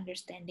deeper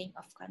understanding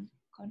of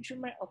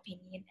consumer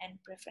opinion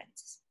and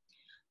preferences.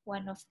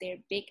 One of their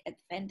big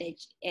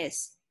advantage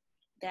is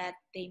that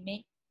they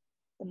make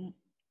the,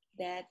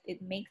 that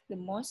it makes the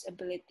most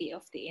ability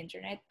of the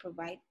internet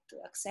provide to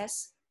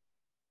access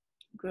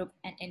group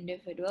and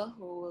individual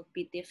who will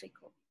be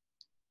difficult.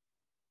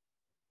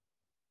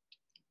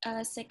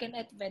 A second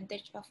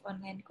advantage of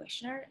online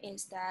questionnaire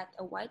is that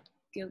a wide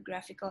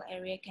geographical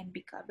area can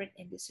be covered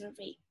in the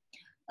survey.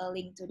 A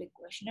link to the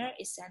questionnaire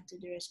is sent to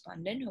the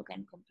respondent who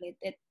can complete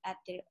it at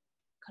their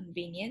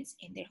convenience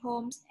in their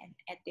homes and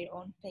at their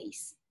own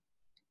pace.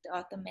 The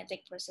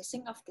automatic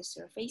processing of the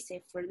survey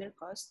saves further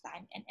cost,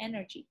 time, and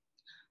energy.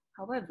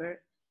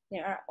 However,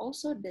 there are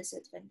also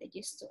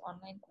disadvantages to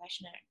online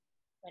questionnaire.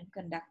 When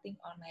conducting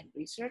online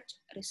research,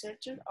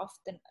 researchers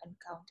often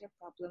encounter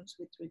problems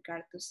with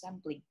regard to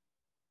sampling.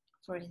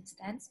 For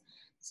instance,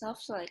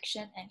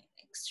 self-selection and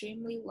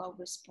extremely low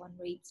response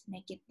rates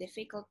make it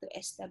difficult to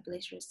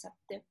establish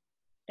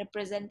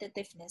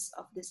representativeness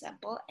of the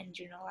sample and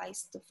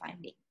generalize the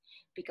finding,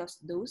 because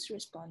those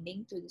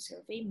responding to the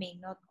survey may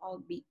not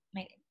all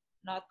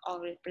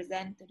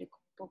represent to the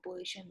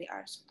population they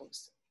are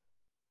supposed to.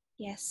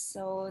 Yes,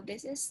 so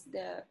this is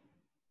the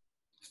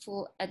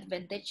full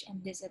advantage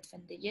and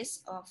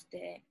disadvantages of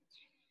the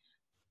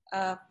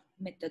uh,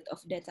 method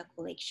of data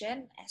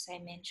collection. As I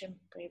mentioned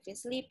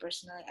previously,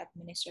 personally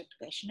administered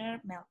questionnaire,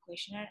 mail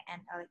questionnaire,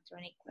 and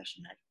electronic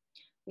questionnaire.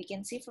 We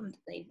can see from the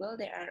table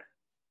there are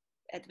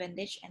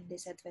advantage and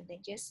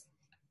disadvantages,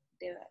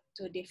 the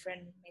two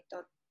different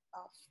methods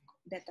of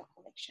data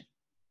collection.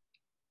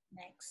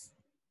 Next.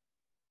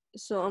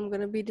 So I'm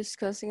going to be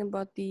discussing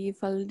about the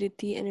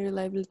validity and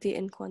reliability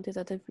in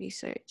quantitative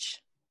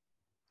research.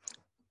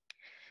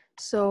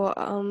 So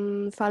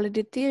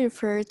validity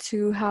refers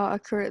to how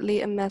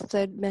accurately a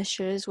method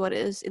measures what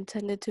it is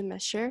intended to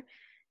measure.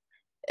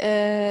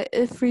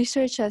 If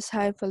research has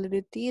high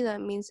validity,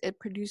 that means it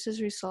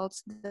produces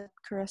results that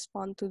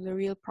correspond to the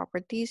real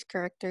properties,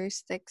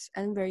 characteristics,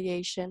 and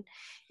variation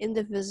in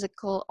the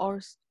physical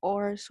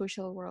or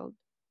social world.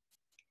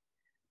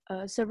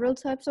 Several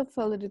types of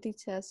validity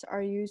tests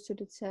are used to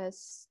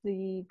test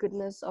the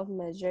goodness of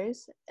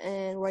measures,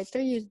 and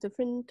writers use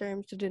different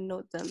terms to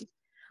denote them.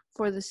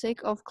 For the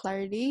sake of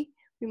clarity,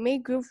 we may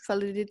group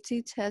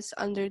validity tests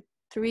under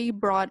three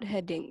broad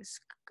headings.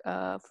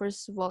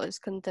 First of all is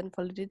content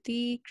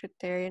validity,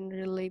 criterion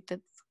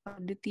related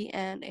validity,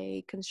 and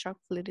a construct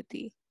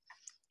validity.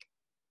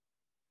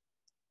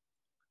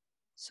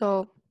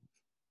 So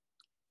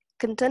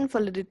content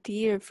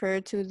validity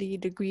refers to the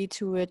degree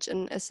to which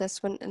an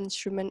assessment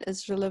instrument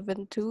is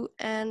relevant to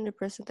and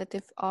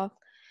representative of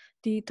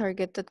the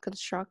targeted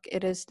construct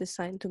it is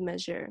designed to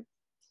measure.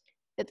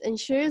 It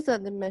ensures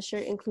that the measure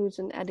includes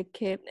an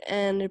adequate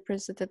and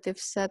representative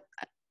set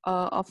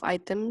of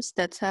items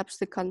that taps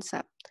the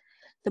concept.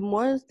 The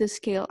more the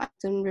scale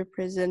item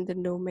represent the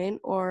domain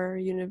or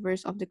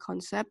universe of the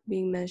concept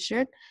being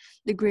measured,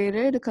 the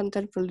greater the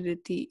content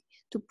validity.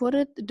 To put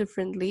it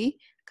differently,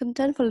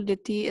 content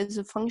validity is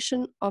a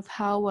function of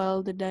how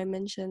well the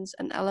dimensions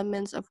and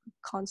elements of a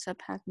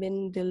concept have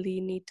been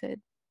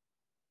delineated.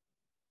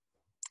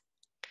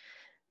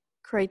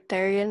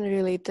 Criterion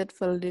related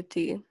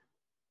validity.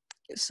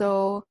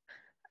 So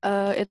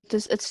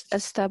it's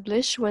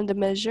established when the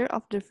measure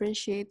of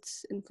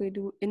differentiates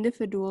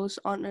individuals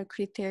on a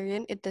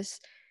criterion it is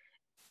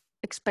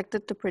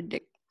expected to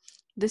predict.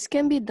 This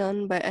can be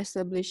done by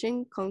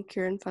establishing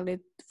concurrent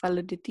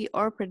validity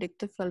or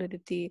predictive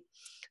validity.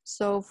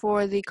 So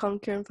for the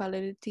concurrent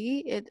validity,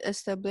 it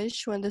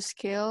established when the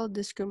scale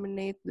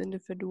discriminates the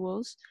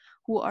individuals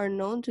who are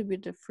known to be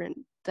different.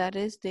 That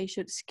is, they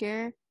should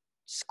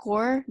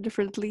score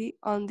differently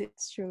on the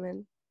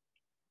instrument.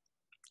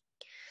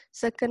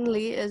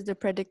 Secondly is the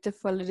predictive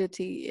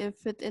validity.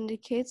 If it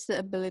indicates the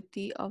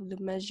ability of the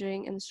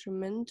measuring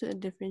instrument to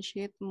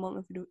differentiate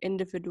among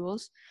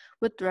individuals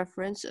with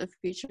reference to a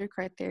future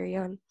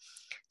criterion.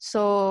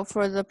 So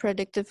for the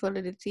predictive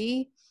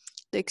validity,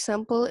 the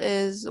example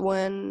is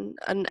when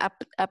an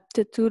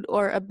aptitude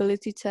or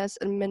ability test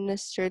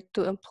administered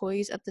to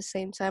employees at the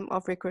same time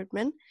of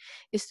recruitment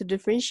is to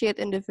differentiate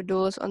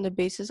individuals on the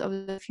basis of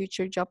the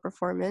future job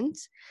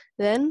performance,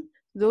 then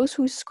those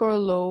who score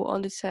low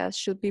on the test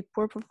should be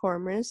poor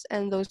performers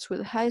and those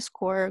with high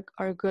score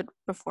are good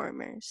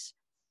performers.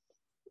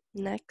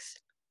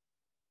 Next,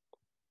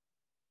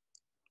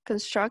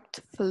 construct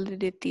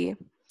validity.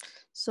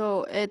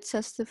 So it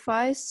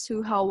testifies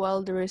to how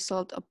well the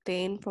result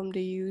obtained from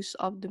the use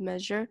of the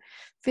measure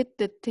fit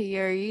the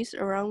theories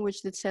around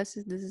which the test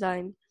is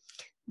designed.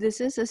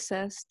 This is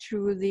assessed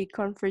through the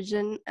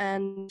convergent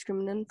and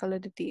discriminant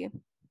validity.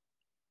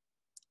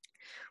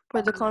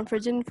 For the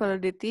convergent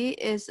validity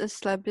is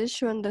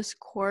established when the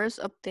scores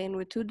obtained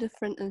with two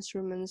different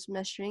instruments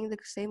measuring the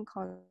same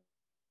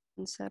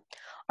concept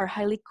are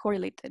highly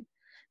correlated.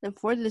 And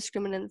for the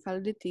discriminant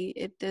validity,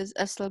 it is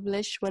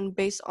established when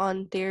based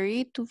on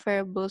theory, two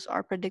variables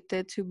are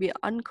predicted to be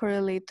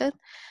uncorrelated,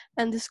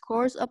 and the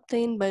scores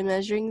obtained by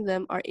measuring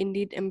them are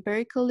indeed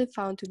empirically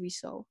found to be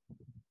so.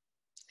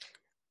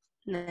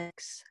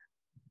 Next.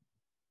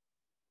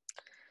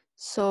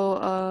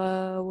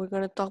 So we're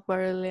going to talk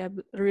about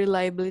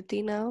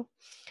reliability now.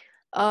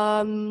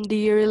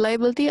 The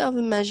reliability of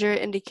a measure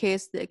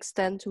indicates the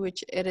extent to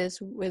which it is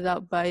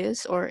without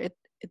bias or it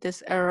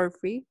is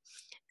error-free,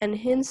 and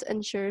hence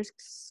ensures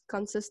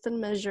consistent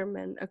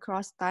measurement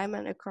across time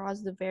and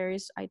across the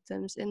various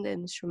items in the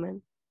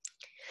instrument.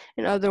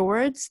 In other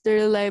words, the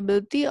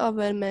reliability of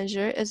a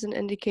measure is an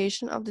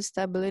indication of the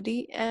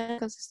stability and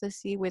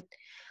consistency with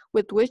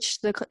which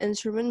the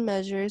instrument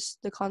measures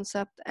the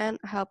concept and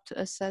help to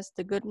assess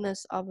the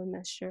goodness of a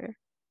measure.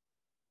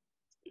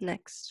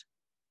 Next.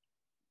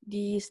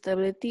 The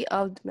stability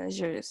of the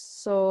measures.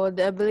 So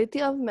the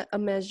ability of a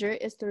measure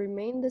is to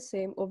remain the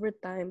same over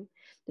time,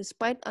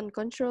 despite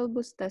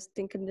uncontrollable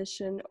testing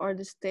condition or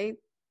the state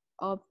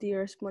of the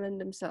respondent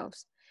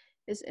themselves.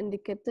 Is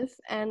indicative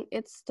and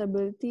its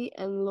stability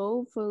and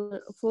low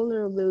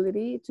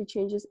vulnerability to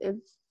changes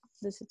in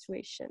the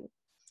situation.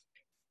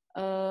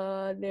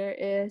 There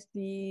is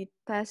the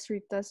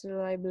test-retest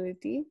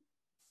reliability.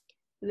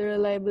 The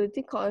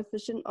reliability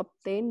coefficient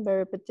obtained by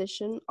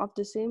repetition of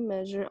the same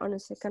measure on a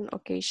second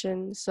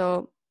occasion.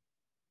 So,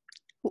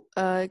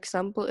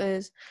 example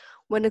is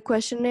when a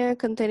questionnaire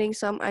containing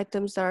some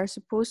items that are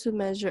supposed to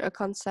measure a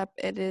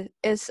concept,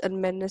 is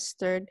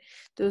administered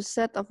to a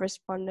set of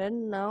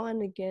respondents now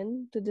and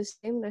again to the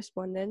same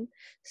respondent,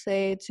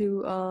 say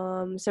to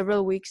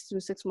several weeks to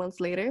 6 months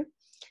later.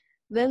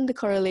 Then the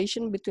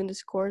correlation between the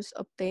scores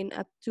obtained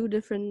at two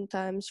different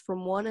times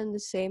from one and the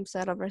same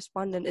set of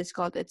respondents is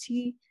called a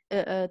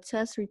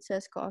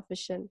test-retest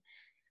coefficient.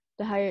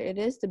 The higher it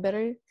is, the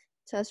better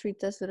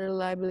test-retest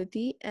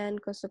reliability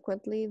and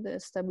consequently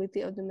the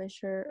stability of the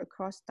measure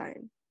across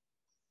time.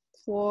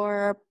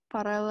 For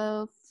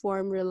parallel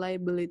form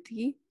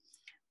reliability,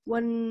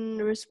 when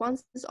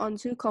responses on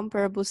two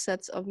comparable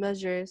sets of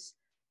measures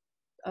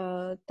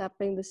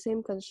tapping the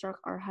same construct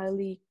are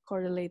highly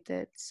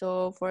correlated.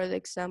 So for the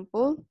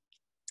example,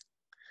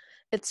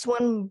 it's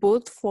when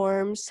both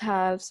forms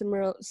have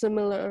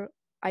similar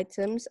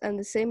items and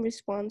the same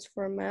response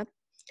format,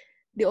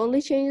 the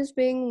only changes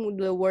being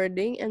the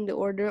wording and the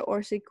order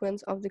or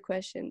sequence of the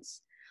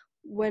questions.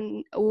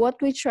 When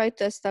what we try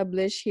to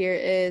establish here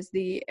is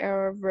the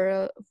error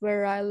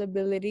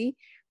variability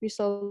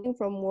resulting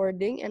from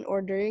wording and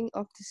ordering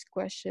of this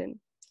question.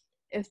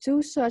 If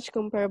two such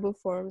comparable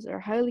forms are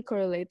highly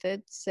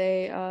correlated,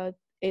 say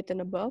 8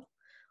 and above,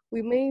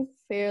 we may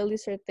fairly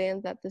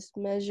certain that this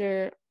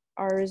measure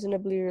are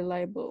reasonably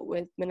reliable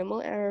with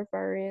minimal error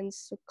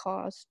variance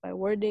caused by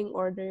wording,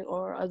 ordering,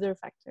 or other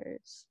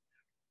factors.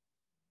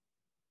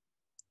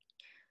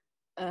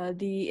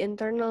 The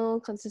internal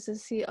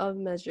consistency of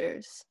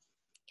measures.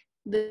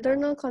 The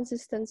internal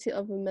consistency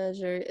of a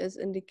measure is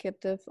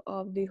indicative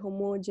of the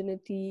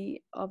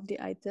homogeneity of the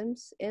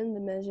items in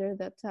the measure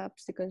that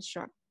taps the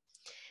construct.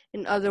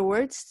 In other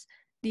words,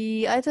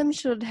 the items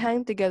should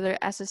hang together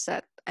as a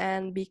set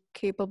and be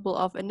capable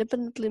of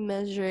independently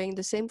measuring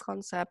the same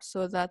concept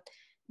so that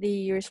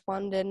the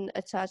respondent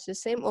attach the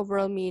same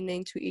overall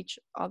meaning to each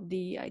of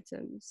the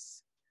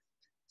items.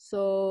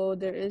 So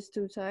there is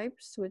two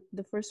types. With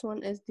the first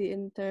one is the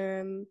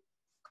interim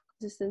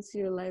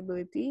consistency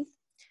reliability.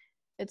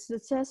 It's the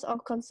test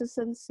of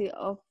consistency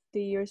of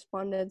the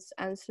respondent's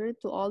answer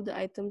to all the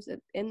items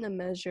in a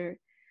measure.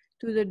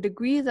 To the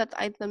degree that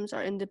items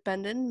are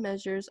independent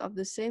measures of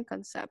the same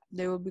concept,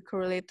 they will be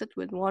correlated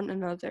with one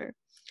another.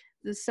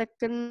 The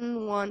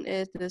second one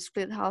is the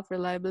split half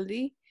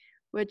reliability,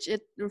 which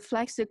it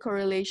reflects the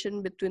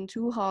correlation between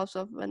two halves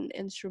of an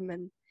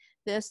instrument.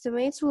 The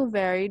estimates will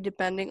vary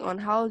depending on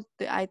how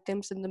the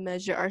items in the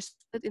measure are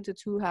split into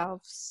two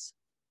halves.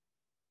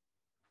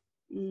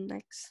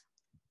 Next.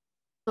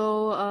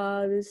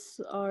 So these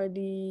are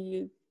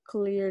the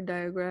clear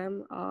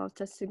diagram of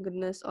testing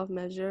goodness of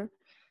measure,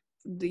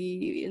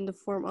 the in the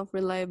form of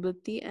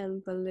reliability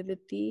and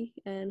validity,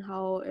 and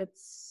how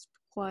it's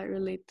quite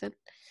related,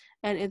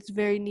 and it's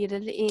very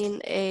needed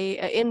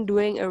in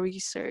doing a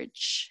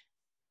research.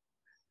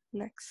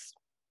 Next.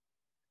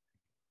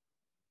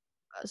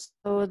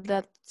 So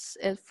that's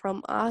it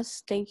from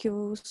us. Thank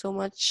you so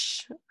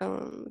much,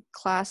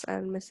 class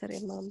and Mr.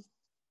 Imam.